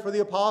cares for the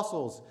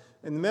apostles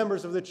and the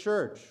members of the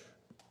church.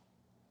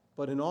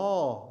 But in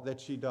all that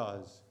she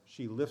does,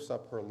 she lifts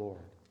up her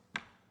Lord.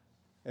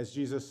 As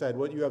Jesus said,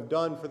 what you have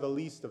done for the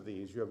least of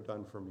these, you have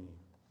done for me.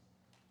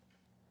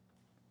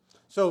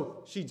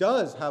 So she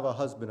does have a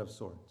husband of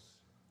sorts.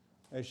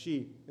 As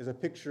she is a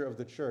picture of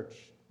the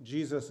church,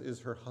 Jesus is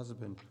her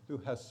husband who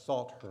has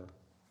sought her,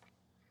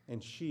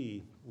 and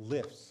she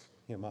lifts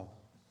him up.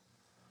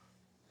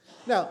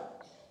 Now,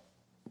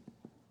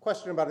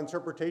 question about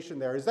interpretation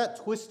there. Is that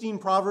twisting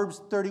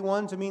Proverbs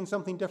 31 to mean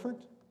something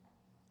different?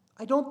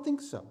 I don't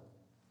think so.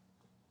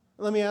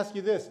 Let me ask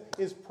you this.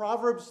 Is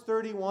Proverbs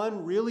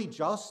 31 really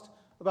just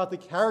about the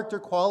character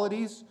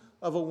qualities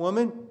of a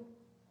woman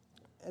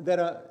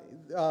that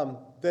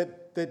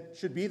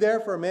should be there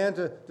for a man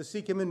to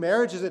seek him in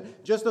marriage? Is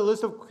it just a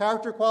list of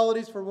character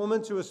qualities for a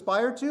woman to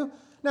aspire to?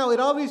 Now,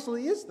 it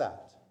obviously is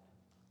that.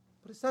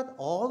 But is that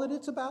all that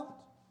it's about?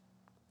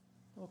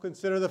 Well,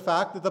 consider the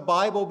fact that the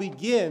Bible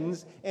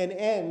begins and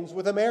ends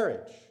with a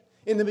marriage.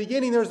 In the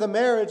beginning, there's a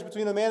marriage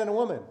between a man and a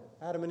woman,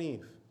 Adam and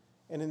Eve.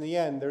 And in the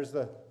end, there's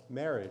the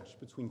marriage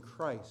between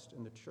Christ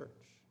and the church.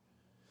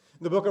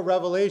 The book of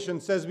Revelation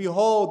says,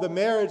 "Behold, the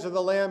marriage of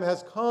the Lamb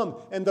has come,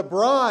 and the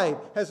bride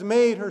has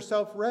made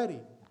herself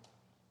ready."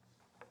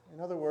 In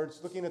other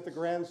words, looking at the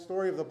grand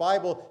story of the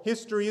Bible,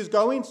 history is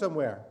going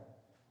somewhere.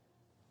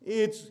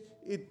 It's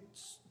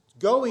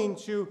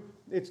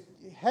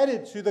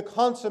headed to the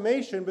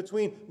consummation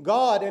between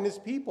God and his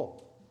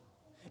people.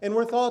 And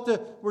we're taught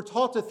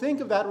to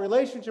think of that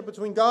relationship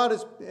between God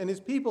and his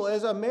people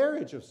as a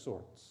marriage of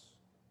sorts.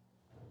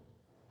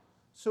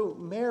 So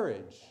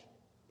marriage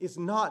is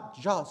not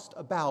just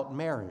about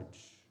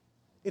marriage.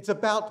 It's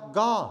about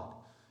God.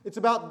 It's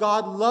about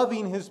God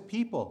loving his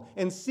people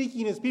and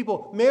seeking his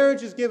people.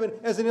 Marriage is given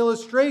as an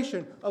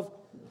illustration of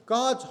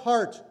God's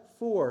heart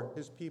for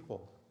his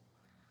people.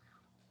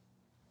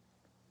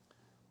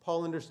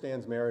 Paul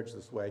understands marriage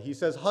this way. He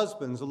says,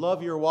 "Husbands,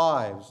 love your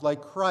wives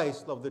like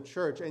Christ loved the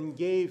church and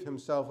gave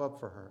himself up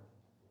for her."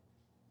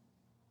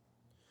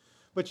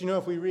 But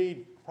if we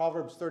read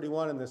Proverbs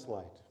 31 in this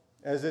light,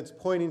 as it's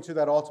pointing to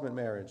that ultimate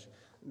marriage,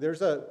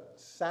 there's a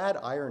sad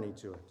irony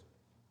to it.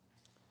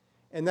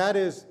 And that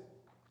is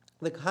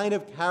the kind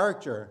of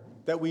character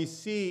that we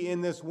see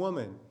in this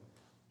woman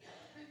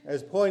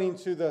as pointing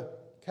to the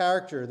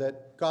character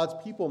that God's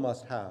people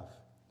must have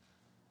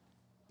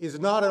is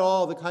not at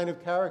all the kind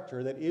of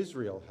character that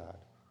Israel had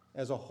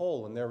as a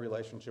whole in their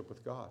relationship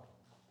with God.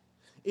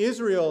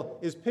 Israel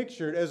is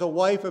pictured as a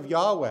wife of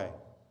Yahweh,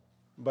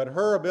 but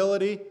her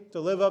ability to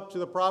live up to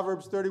the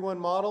Proverbs 31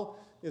 model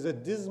is a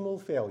dismal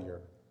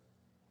failure.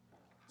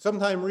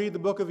 Sometime read the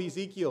book of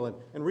Ezekiel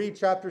and read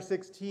chapter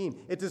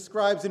 16. It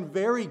describes in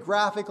very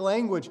graphic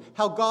language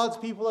how God's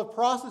people have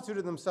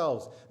prostituted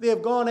themselves. They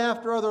have gone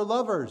after other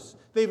lovers.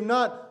 They've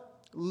not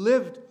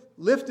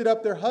lifted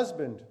up their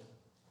husband,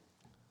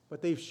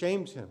 but they've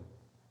shamed him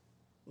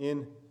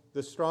in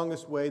the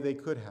strongest way they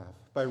could have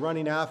by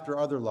running after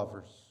other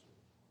lovers.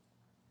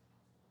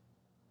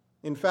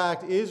 In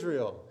fact,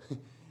 Israel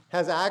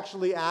has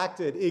actually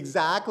acted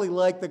exactly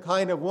like the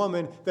kind of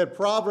woman that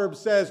Proverbs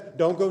says,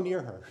 don't go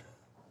near her.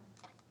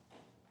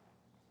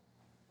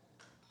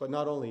 But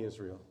not only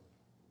Israel.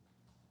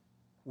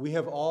 We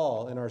have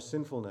all, in our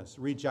sinfulness,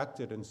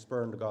 rejected and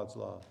spurned God's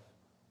love.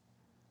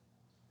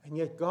 And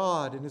yet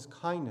God, in his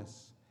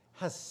kindness,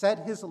 has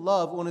set his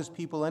love on his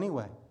people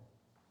anyway.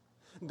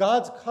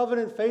 God's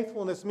covenant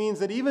faithfulness means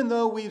that even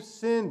though we've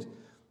sinned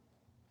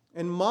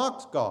and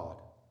mocked God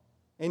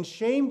and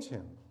shamed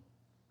him,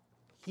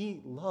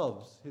 he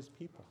loves his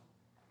people.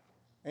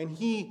 And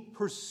he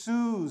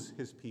pursues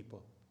his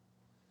people.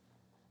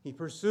 He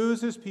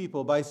pursues his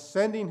people by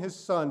sending his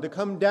Son to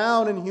come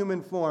down in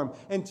human form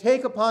and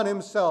take upon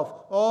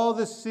himself all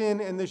the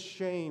sin and the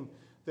shame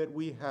that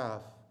we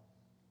have,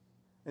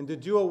 and to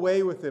do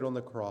away with it on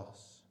the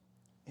cross,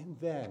 and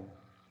then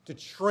to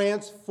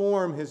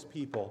transform his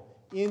people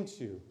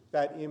into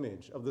that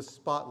image of the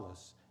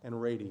spotless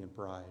and radiant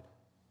bride.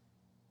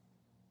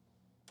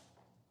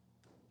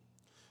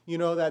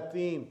 That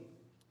theme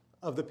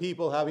of the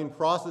people having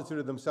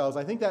prostituted themselves,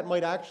 I think that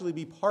might actually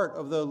be part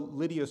of the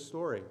Lydia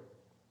story.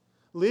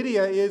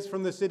 Lydia is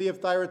from the city of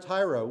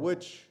Thyatira,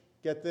 which,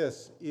 get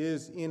this,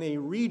 is in a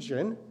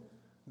region.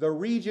 The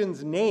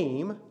region's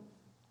name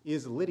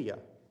is Lydia.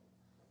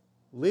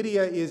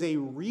 Lydia is a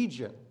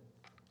region.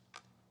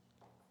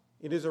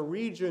 It is a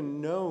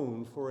region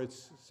known for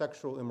its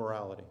sexual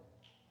immorality.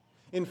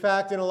 In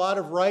fact, in a lot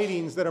of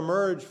writings that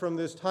emerge from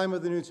this time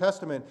of the New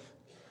Testament,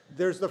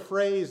 there's the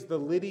phrase, the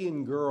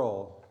Lydian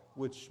girl,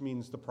 which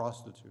means the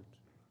prostitute.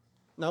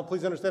 Now,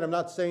 please understand, I'm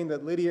not saying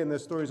that Lydia in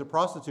this story is a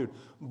prostitute,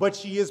 but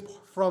she is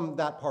from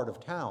that part of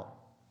town.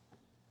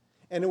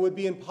 And it would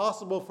be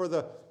impossible for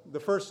the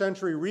first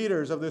century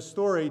readers of this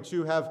story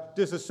to have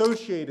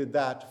disassociated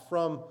that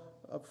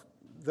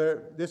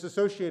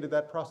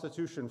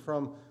prostitution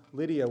from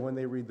Lydia when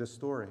they read this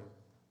story.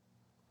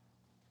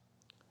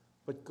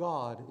 But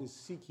God is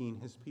seeking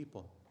his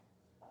people,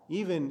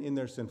 even in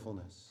their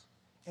sinfulness.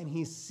 And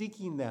he's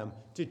seeking them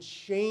to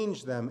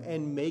change them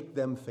and make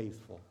them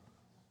faithful.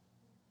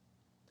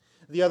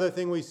 The other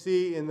thing we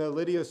see in the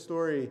Lydia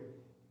story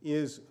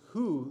is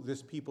who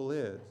this people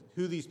is,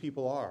 who these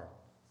people are.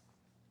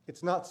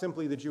 It's not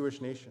simply the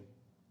Jewish nation.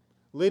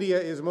 Lydia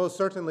is most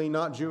certainly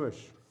not Jewish.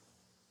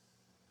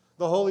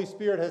 The Holy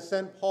Spirit has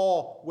sent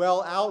Paul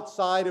well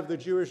outside of the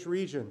Jewish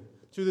region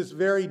to this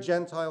very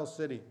Gentile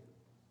city.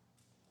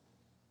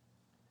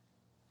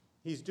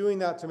 He's doing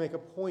that to make a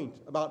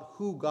point about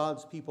who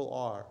God's people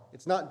are.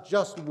 It's not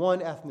just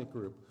one ethnic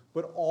group,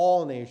 but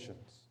all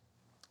nations.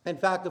 In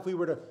fact, if we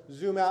were to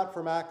zoom out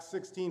from Acts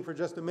 16 for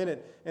just a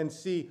minute and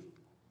see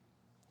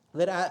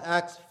that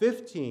Acts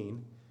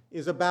 15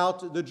 is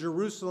about the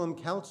Jerusalem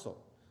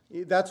Council.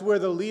 That's where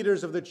the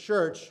leaders of the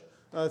church,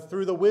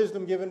 through the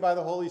wisdom given by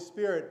the Holy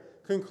Spirit,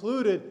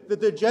 concluded that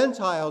the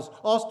Gentiles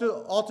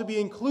ought to be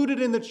included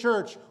in the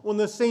church on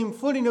the same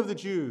footing of the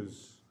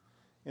Jews.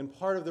 And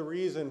part of the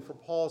reason for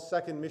Paul's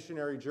second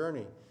missionary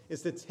journey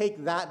is to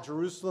take that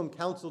Jerusalem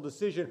Council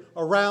decision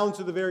around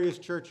to the various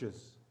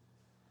churches.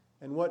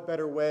 And what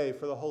better way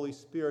for the Holy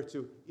Spirit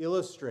to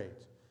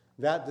illustrate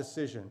that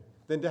decision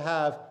than to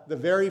have the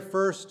very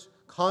first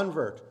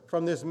convert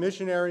from this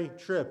missionary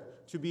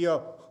trip to be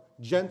a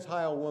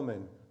Gentile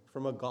woman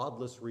from a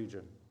godless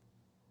region.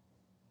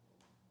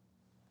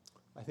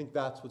 I think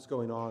that's what's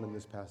going on in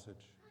this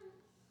passage.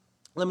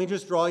 Let me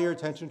just draw your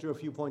attention to a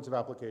few points of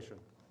application.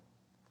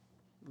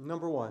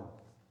 Number one,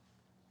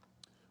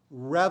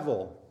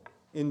 revel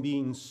in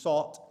being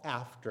sought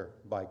after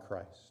by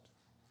Christ.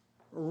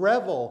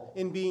 Revel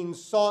in being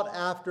sought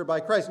after by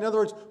Christ. In other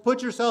words,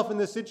 put yourself in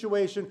the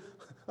situation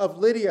of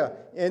Lydia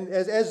and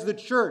as the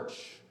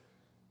church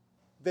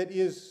that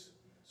is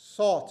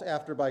sought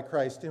after by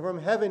Christ. From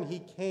heaven he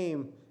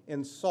came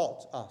and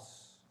sought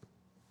us.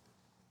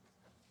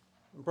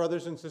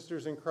 Brothers and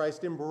sisters in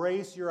Christ,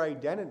 embrace your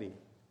identity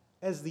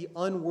as the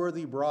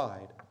unworthy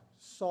bride,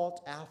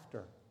 sought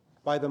after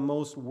by the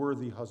most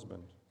worthy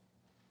husband.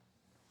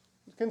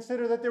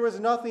 Consider that there was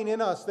nothing in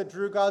us that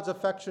drew God's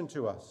affection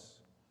to us.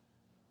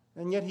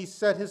 And yet he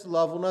set his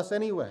love on us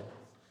anyway.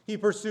 He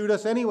pursued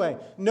us anyway.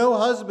 No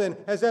husband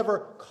has ever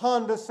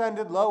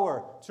condescended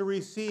lower to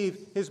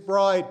receive his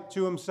bride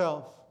to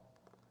himself.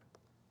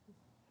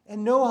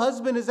 And no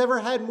husband has ever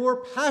had more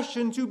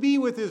passion to be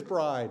with his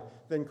bride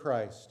than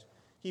Christ.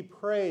 He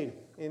prayed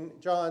in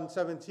John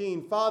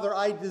 17, Father,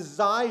 I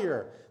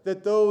desire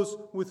that those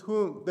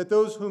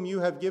whom you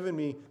have given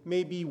me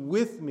may be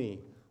with me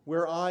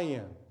where I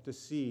am to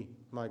see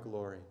my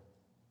glory.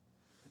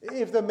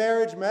 If the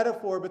marriage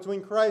metaphor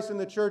between Christ and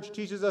the church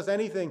teaches us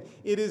anything,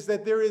 it is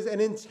that there is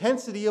an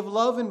intensity of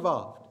love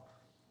involved.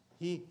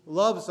 He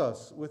loves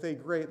us with a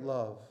great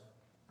love.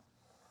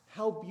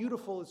 How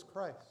beautiful is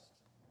Christ?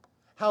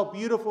 How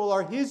beautiful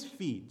are his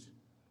feet,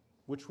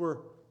 which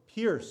were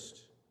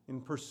pierced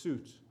in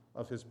pursuit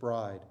of his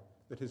bride,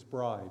 that his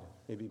bride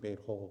may be made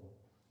whole.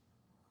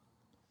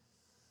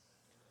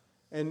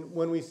 And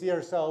when we see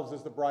ourselves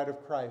as the bride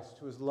of Christ,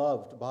 who is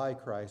loved by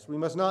Christ, we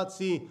must not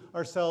see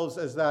ourselves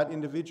as that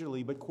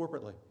individually, but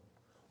corporately.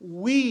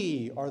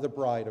 We are the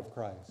bride of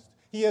Christ.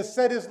 He has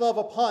set his love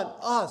upon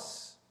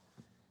us.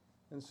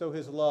 And so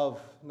his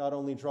love not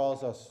only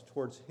draws us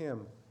towards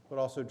him, but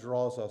also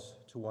draws us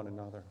to one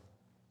another.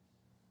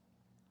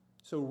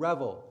 So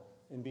revel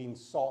in being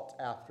sought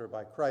after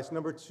by Christ.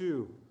 Number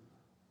two,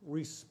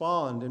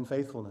 respond in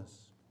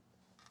faithfulness.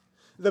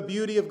 The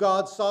beauty of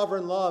God's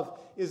sovereign love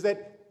is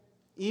that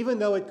even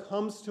though it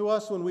comes to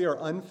us when we are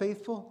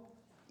unfaithful,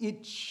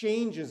 it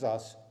changes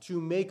us to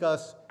make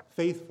us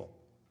faithful.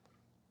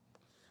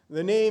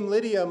 The name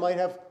Lydia might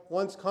have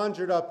once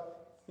conjured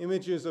up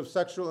images of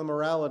sexual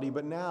immorality,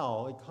 but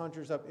now it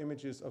conjures up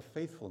images of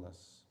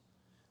faithfulness.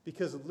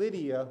 Because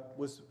Lydia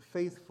was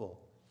faithful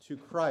to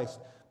Christ,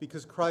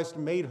 because Christ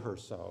made her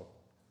so.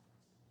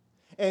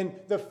 And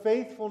the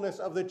faithfulness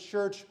of the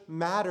church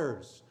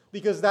matters,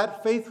 because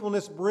that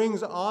faithfulness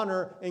brings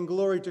honor and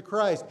glory to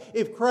Christ.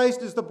 If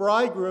Christ is the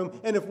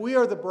bridegroom, and if we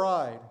are the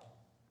bride,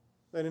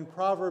 then in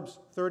Proverbs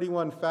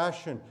 31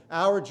 fashion,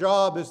 our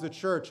job as the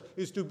church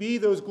is to be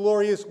those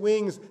glorious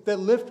wings that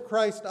lift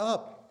Christ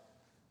up.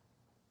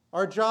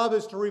 Our job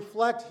is to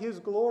reflect his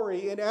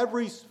glory in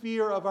every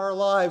sphere of our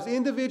lives,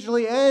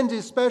 individually and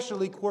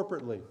especially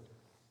corporately.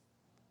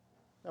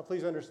 Now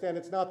please understand,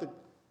 it's not that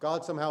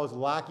God somehow is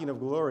lacking of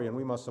glory and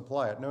we must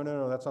supply it.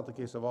 No, that's not the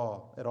case at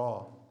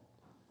all.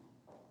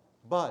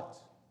 But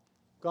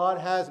God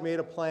has made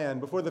a plan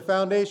before the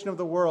foundation of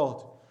the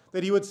world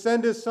that he would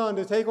send his Son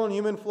to take on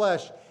human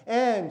flesh,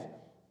 and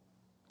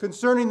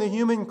concerning the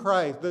human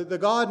Christ, the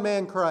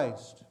God-man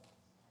Christ,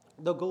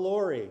 the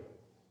glory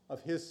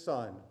of his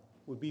Son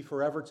would be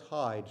forever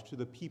tied to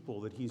the people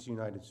that he's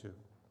united to.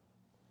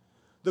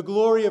 The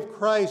glory of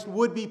Christ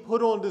would be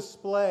put on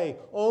display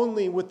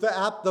only with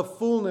the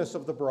fullness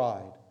of the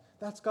bride.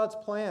 That's God's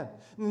plan.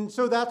 And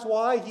so that's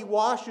why he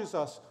washes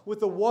us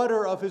with the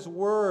water of his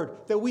word,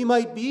 that we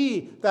might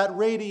be that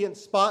radiant,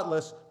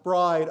 spotless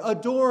bride,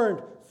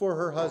 adorned for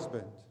her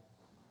husband.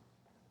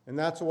 And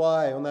that's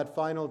why on that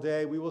final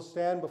day we will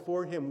stand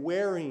before him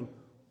wearing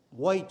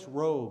white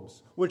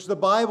robes, which the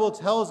Bible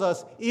tells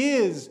us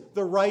is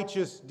the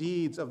righteous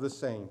deeds of the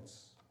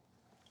saints.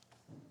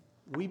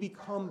 We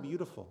become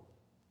beautiful.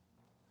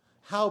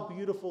 How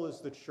beautiful is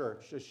the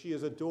church as she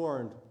is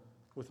adorned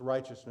with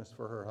righteousness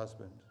for her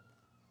husband.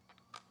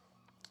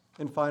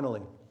 And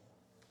finally,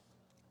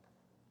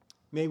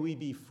 may we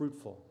be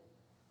fruitful.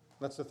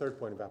 That's the third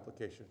point of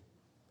application.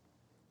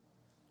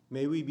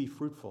 May we be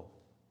fruitful.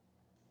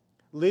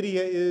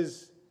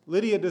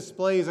 Lydia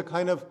displays a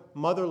kind of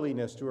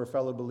motherliness to her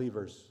fellow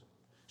believers.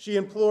 She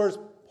implores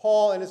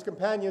Paul and his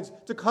companions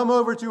to come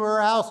over to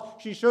her house.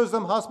 She shows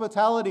them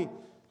hospitality.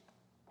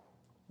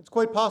 It's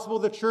quite possible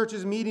the church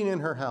is meeting in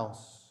her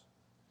house.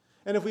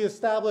 And if we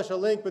establish a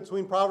link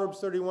between Proverbs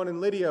 31 and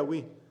Lydia,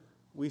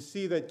 we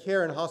see that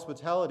care and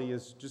hospitality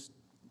is just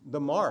the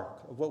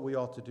mark of what we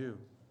ought to do.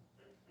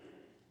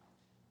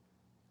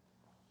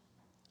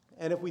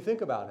 And if we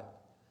think about it,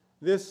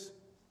 this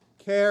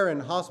care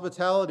and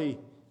hospitality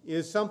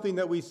is something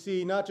that we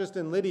see not just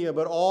in Lydia,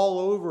 but all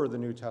over the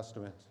New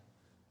Testament.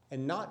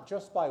 And not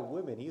just by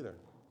women either.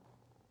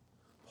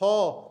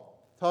 Paul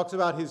talks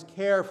about his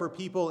care for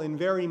people in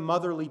very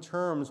motherly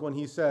terms when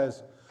he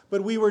says,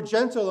 "But we were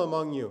gentle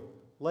among you,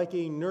 like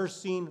a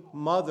nursing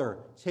mother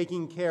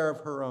taking care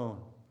of her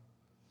own.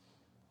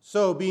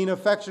 So, being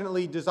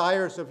affectionately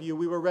desirous of you,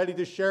 we were ready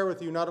to share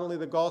with you not only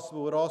the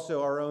gospel, but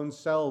also our own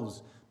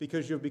selves,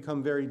 because you have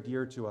become very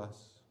dear to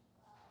us."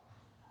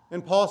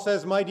 And Paul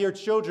says, "My dear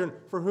children,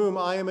 for whom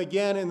I am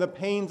again in the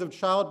pains of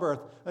childbirth,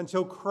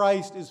 until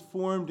Christ is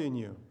formed in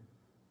you."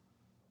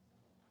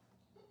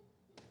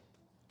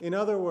 In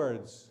other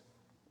words,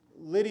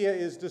 Lydia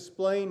is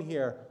displaying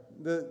here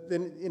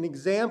an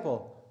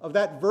example of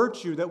that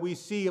virtue that we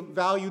see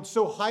valued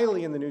so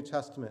highly in the New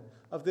Testament,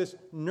 of this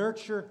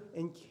nurture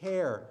and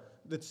care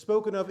that's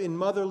spoken of in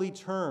motherly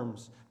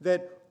terms,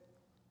 that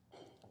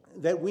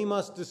we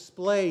must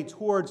display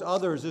towards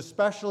others,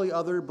 especially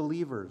other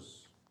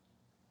believers.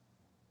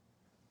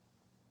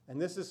 And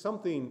this is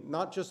something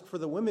not just for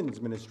the women's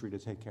ministry to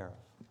take care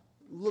of.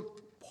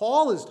 Look,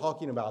 Paul is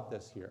talking about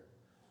this here,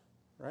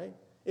 right?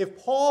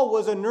 If Paul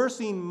was a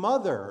nursing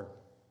mother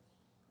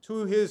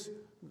to his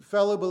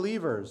fellow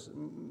believers,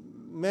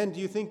 men,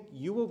 do you think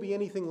you will be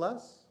anything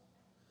less?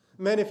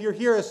 Men, if you're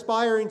here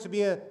aspiring to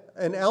be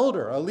an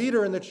elder, a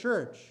leader in the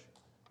church,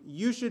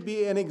 you should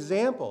be an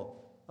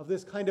example of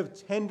this kind of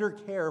tender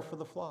care for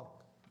the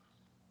flock.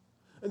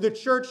 The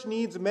church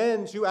needs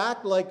men to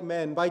act like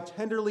men by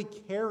tenderly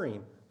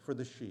caring for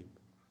the sheep.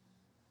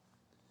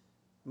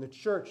 And the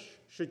church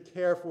should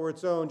care for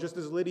its own, just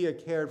as Lydia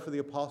cared for the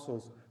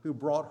apostles who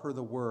brought her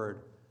the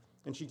word.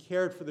 And she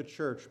cared for the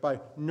church by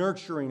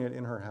nurturing it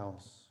in her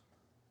house.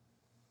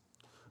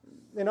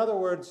 In other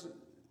words,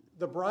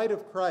 the bride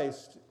of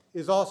Christ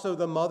is also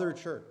the mother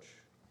church.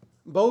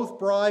 Both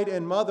bride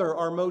and mother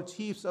are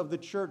motifs of the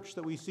church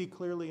that we see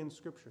clearly in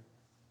Scripture.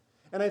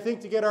 And I think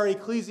to get our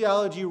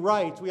ecclesiology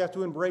right, we have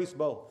to embrace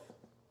both.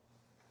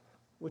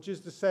 Which is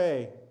to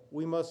say,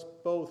 we must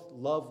both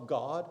love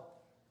God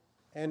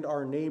and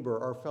our neighbor,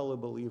 our fellow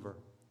believer.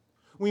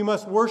 We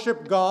must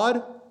worship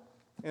God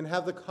and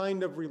have the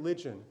kind of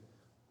religion,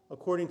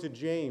 according to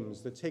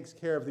James, that takes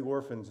care of the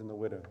orphans and the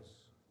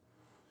widows.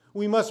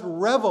 We must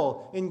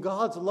revel in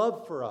God's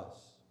love for us,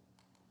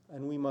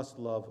 and we must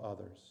love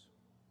others.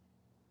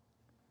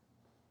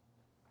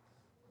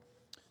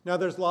 Now,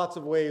 there's lots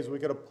of ways we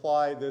could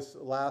apply this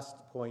last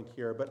point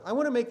here, but I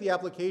want to make the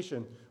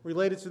application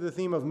related to the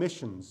theme of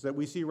missions that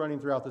we see running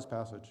throughout this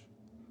passage.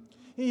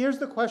 Here's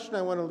the question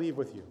I want to leave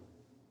with you.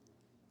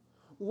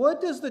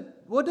 What does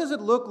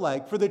it look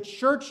like for the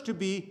church to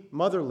be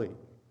motherly?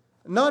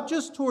 Not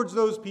just towards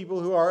those people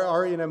who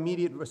are in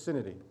immediate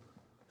vicinity,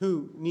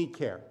 who need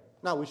care.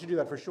 Now, we should do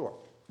that for sure.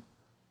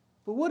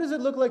 But what does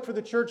it look like for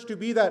the church to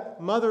be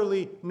that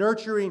motherly,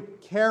 nurturing,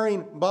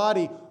 caring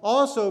body,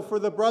 also for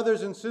the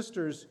brothers and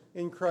sisters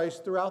in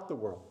Christ throughout the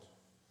world,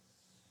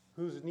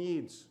 whose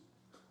needs,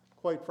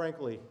 quite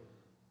frankly,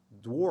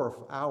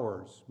 dwarf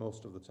ours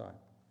most of the time?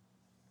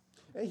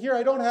 Here,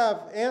 I don't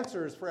have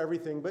answers for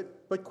everything,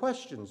 but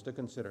questions to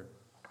consider.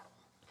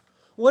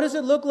 What does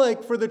it look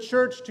like for the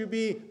church to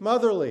be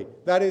motherly,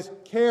 that is,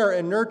 care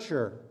and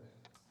nurture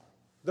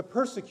the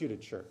persecuted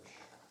church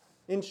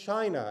in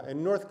China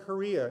and North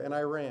Korea and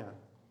Iran?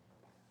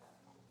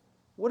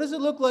 What does it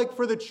look like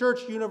for the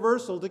church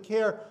universal to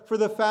care for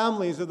the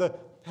families of the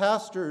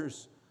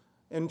pastors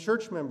and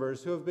church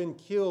members who have been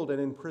killed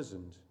and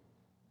imprisoned?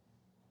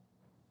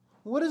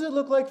 What does it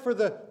look like for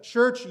the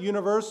church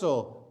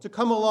universal to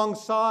come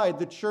alongside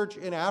the church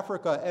in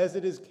Africa as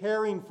it is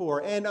caring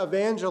for and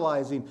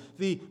evangelizing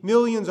the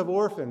millions of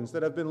orphans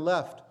that have been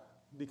left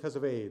because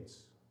of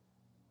AIDS?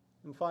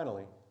 And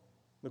finally,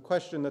 the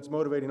question that's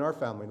motivating our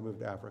family to move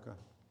to Africa.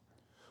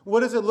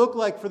 What does it look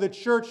like for the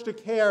church to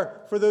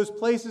care for those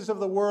places of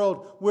the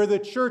world where the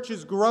church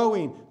is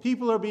growing,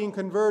 people are being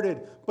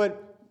converted,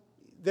 but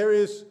there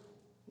is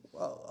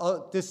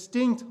a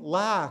distinct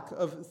lack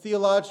of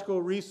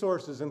theological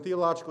resources and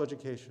theological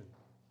education?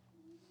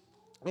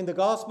 And the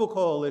Gospel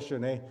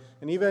Coalition,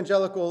 an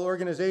evangelical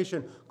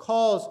organization,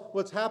 calls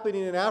what's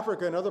happening in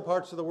Africa and other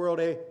parts of the world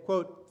a,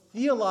 quote,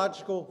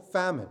 theological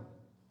famine.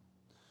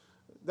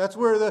 That's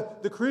where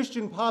the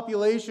Christian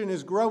population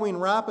is growing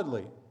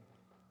rapidly.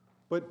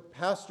 But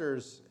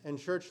pastors and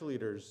church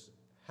leaders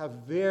have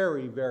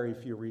very, very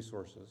few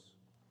resources.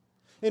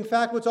 In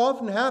fact, what's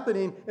often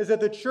happening is that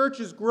the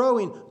church is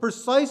growing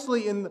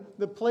precisely in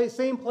the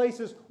same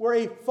places where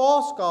a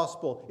false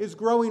gospel is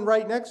growing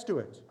right next to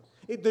it.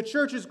 The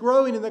church is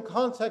growing in the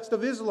context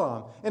of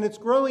Islam, and it's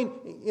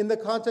growing in the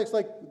context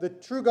like the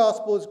true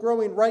gospel is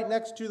growing right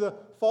next to the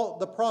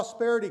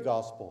prosperity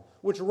gospel,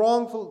 which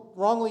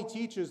wrongly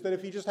teaches that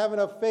if you just have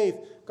enough faith,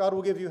 God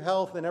will give you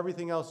health and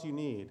everything else you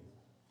need.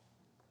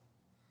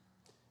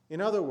 In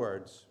other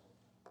words,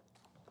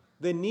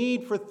 the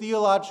need for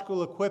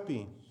theological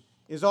equipping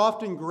is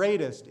often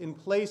greatest in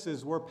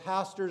places where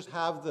pastors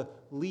have the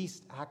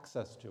least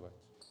access to it.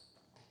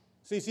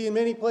 So you see, in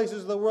many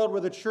places of the world where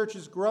the church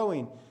is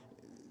growing,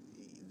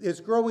 it's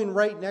growing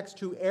right next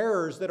to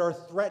errors that are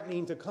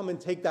threatening to come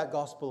and take that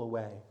gospel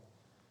away.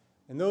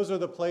 And those are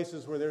the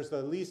places where there's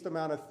the least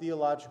amount of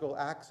theological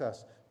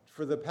access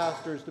for the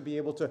pastors to be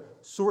able to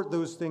sort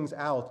those things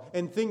out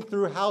and think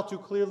through how to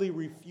clearly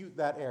refute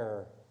that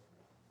error.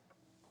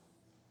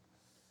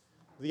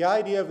 The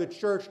idea of the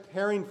church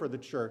caring for the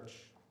church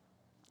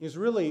is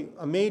really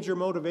a major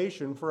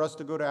motivation for us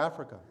to go to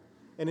Africa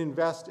and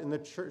invest in the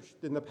church,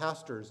 in the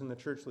pastors and the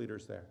church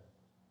leaders there.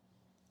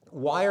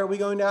 Why are we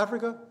going to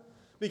Africa?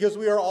 Because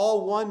we are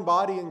all one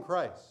body in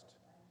Christ.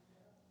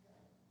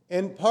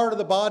 And part of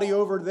the body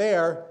over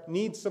there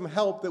needs some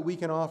help that we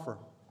can offer.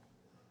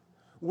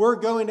 We're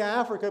going to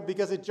Africa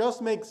because it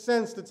just makes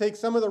sense to take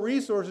some of the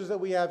resources that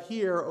we have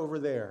here over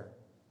there.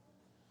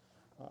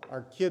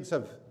 Our kids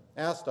have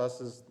asked us,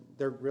 as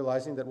they're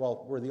realizing that,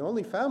 well, we're the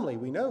only family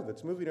we know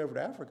that's moving over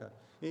to Africa.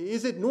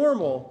 Is it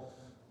normal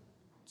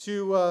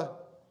to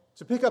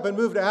pick up and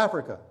move to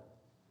Africa?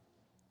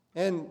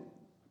 And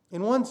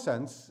in one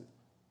sense,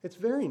 it's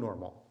very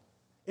normal.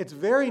 It's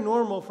very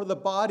normal for the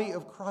body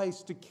of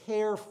Christ to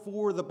care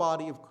for the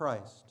body of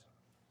Christ.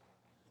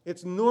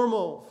 It's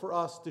normal for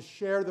us to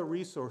share the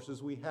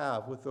resources we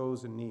have with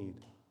those in need.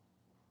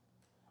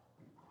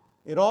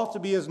 It ought to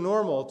be as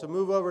normal to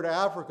move over to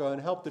Africa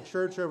and help the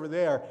church over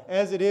there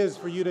as it is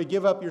for you to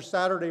give up your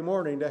Saturday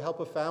morning to help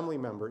a family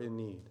member in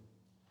need.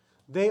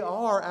 They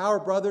are our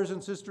brothers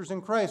and sisters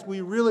in Christ.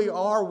 We really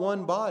are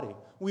one body.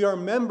 We are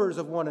members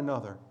of one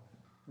another.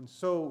 And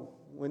so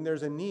when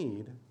there's a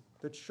need,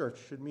 the church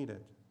should meet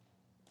it.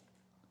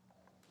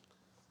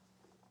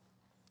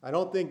 I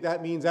don't think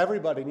that means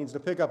everybody needs to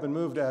pick up and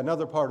move to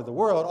another part of the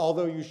world,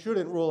 although you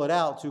shouldn't rule it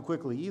out too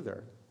quickly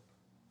either.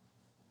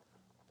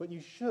 But you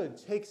should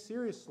take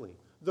seriously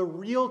the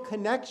real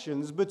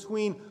connections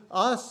between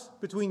us,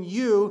 between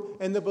you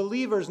and the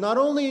believers, not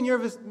only in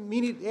your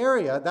immediate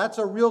area. That's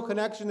a real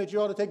connection that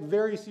you ought to take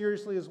very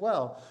seriously as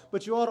well.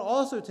 But you ought to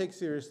also take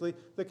seriously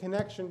the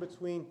connection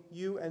between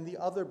you and the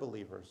other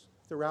believers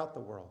throughout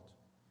the world.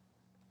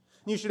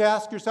 You should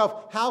ask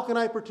yourself, how can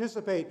I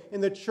participate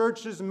in the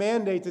church's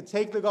mandate to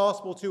take the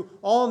gospel to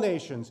all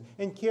nations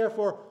and care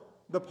for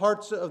the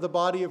parts of the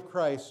body of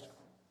Christ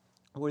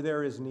where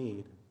there is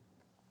need?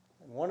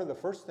 And one of the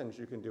first things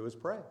you can do is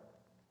pray.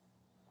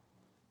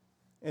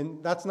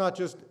 And that's not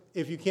just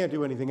if you can't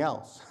do anything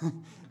else.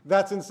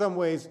 That's in some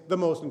ways the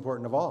most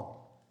important of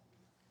all.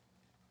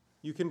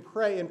 You can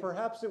pray, and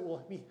perhaps it will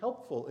be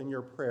helpful in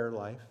your prayer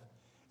life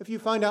if you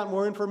find out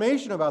more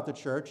information about the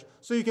church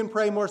so you can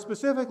pray more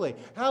specifically.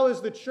 How is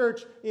the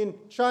church in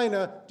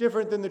China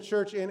different than the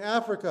church in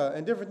Africa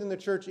and different than the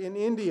church in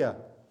India?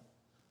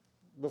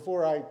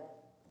 Before I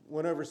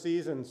went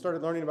overseas and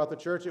started learning about the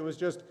church, it was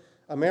just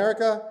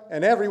America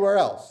and everywhere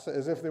else,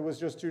 as if there was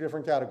just two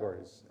different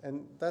categories.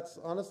 And that's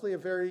honestly a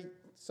very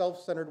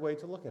self-centered way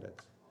to look at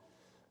it.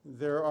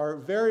 There are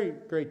very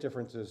great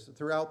differences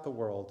throughout the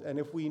world, and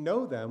if we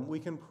know them, we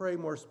can pray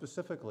more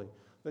specifically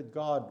that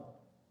God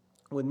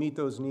would meet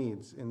those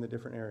needs in the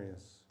different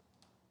areas.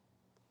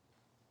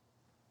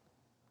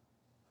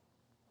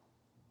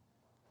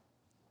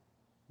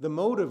 The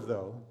motive,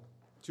 though,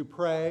 to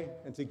pray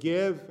and to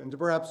give and to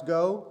perhaps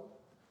go,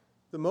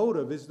 the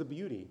motive is the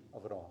beauty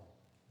of it all.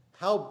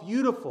 How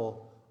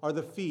beautiful are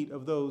the feet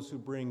of those who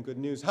bring good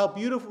news. How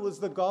beautiful is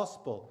the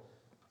gospel,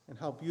 and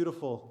how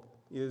beautiful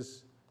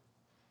is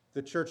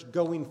the church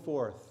going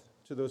forth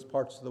to those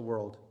parts of the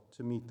world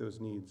to meet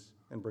those needs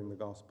and bring the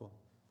gospel.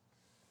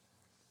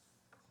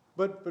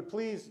 But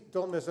please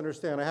don't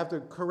misunderstand. I have to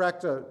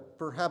correct a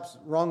perhaps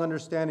wrong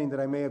understanding that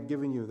I may have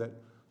given you that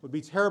would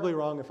be terribly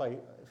wrong if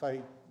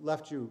I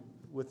left you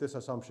with this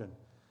assumption.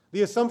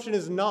 The assumption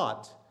is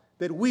not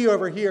that we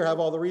over here have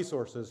all the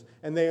resources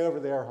and they over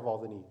there have all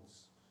the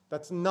needs.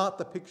 That's not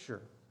the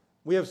picture.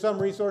 We have some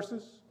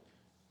resources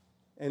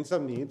and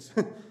some needs.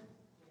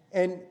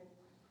 and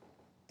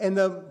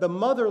the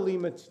motherly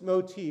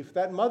motif,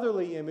 that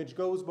motherly image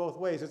goes both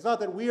ways. It's not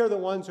that we are the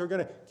ones who are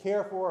going to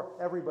care for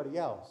everybody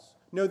else.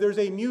 No, there's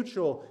a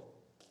mutual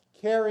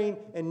caring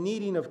and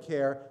needing of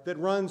care that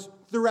runs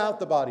throughout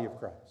the body of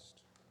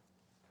Christ.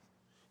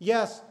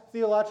 Yes,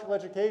 theological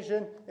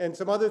education and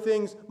some other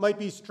things might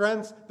be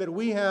strengths that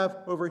we have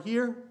over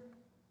here,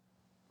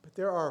 but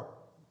there are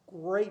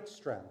great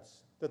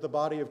strengths that the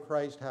body of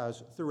Christ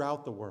has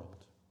throughout the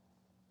world.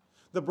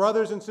 The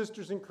brothers and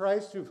sisters in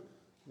Christ who've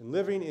been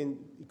living in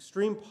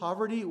extreme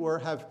poverty or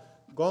have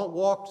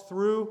walked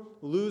through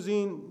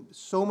losing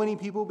so many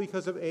people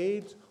because of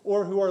AIDS,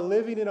 or who are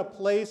living in a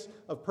place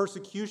of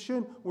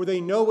persecution where they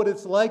know what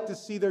it's like to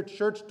see their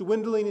church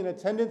dwindling in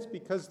attendance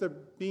because they're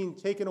being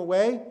taken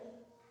away.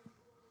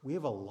 We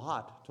have a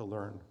lot to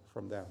learn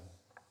from them.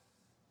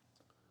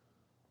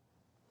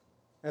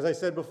 As I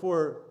said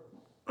before,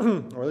 or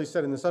at least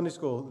said in the Sunday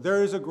school,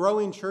 there is a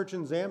growing church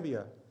in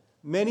Zambia.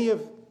 Many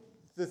of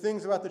the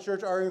things about the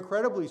church are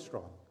incredibly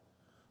strong.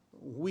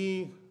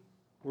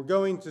 We're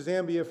going to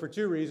Zambia for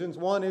two reasons.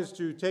 One is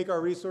to take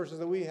our resources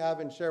that we have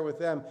and share with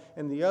them,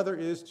 and the other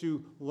is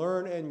to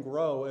learn and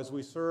grow as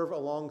we serve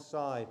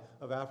alongside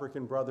of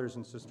African brothers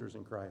and sisters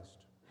in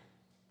Christ.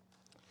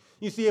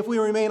 You see, if we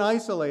remain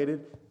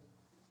isolated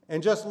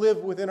and just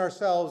live within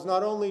ourselves,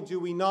 not only do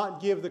we not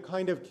give the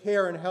kind of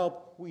care and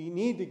help we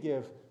need to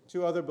give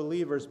to other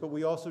believers, but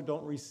we also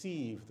don't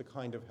receive the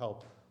kind of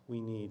help we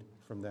need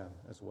from them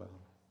as well.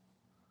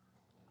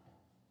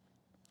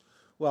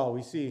 Well,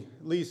 we see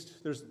at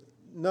least there's a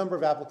number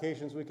of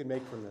applications we can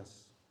make from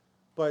this.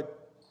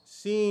 But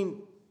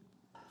seeing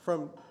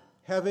from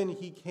heaven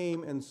he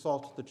came and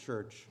sought the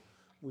church,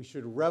 we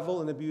should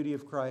revel in the beauty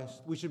of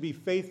Christ. We should be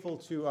faithful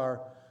to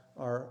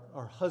our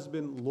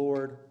husband,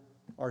 Lord,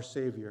 our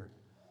Savior.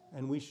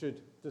 And we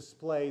should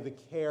display the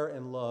care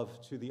and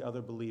love to the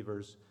other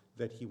believers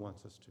that he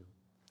wants us to.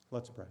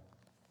 Let's pray.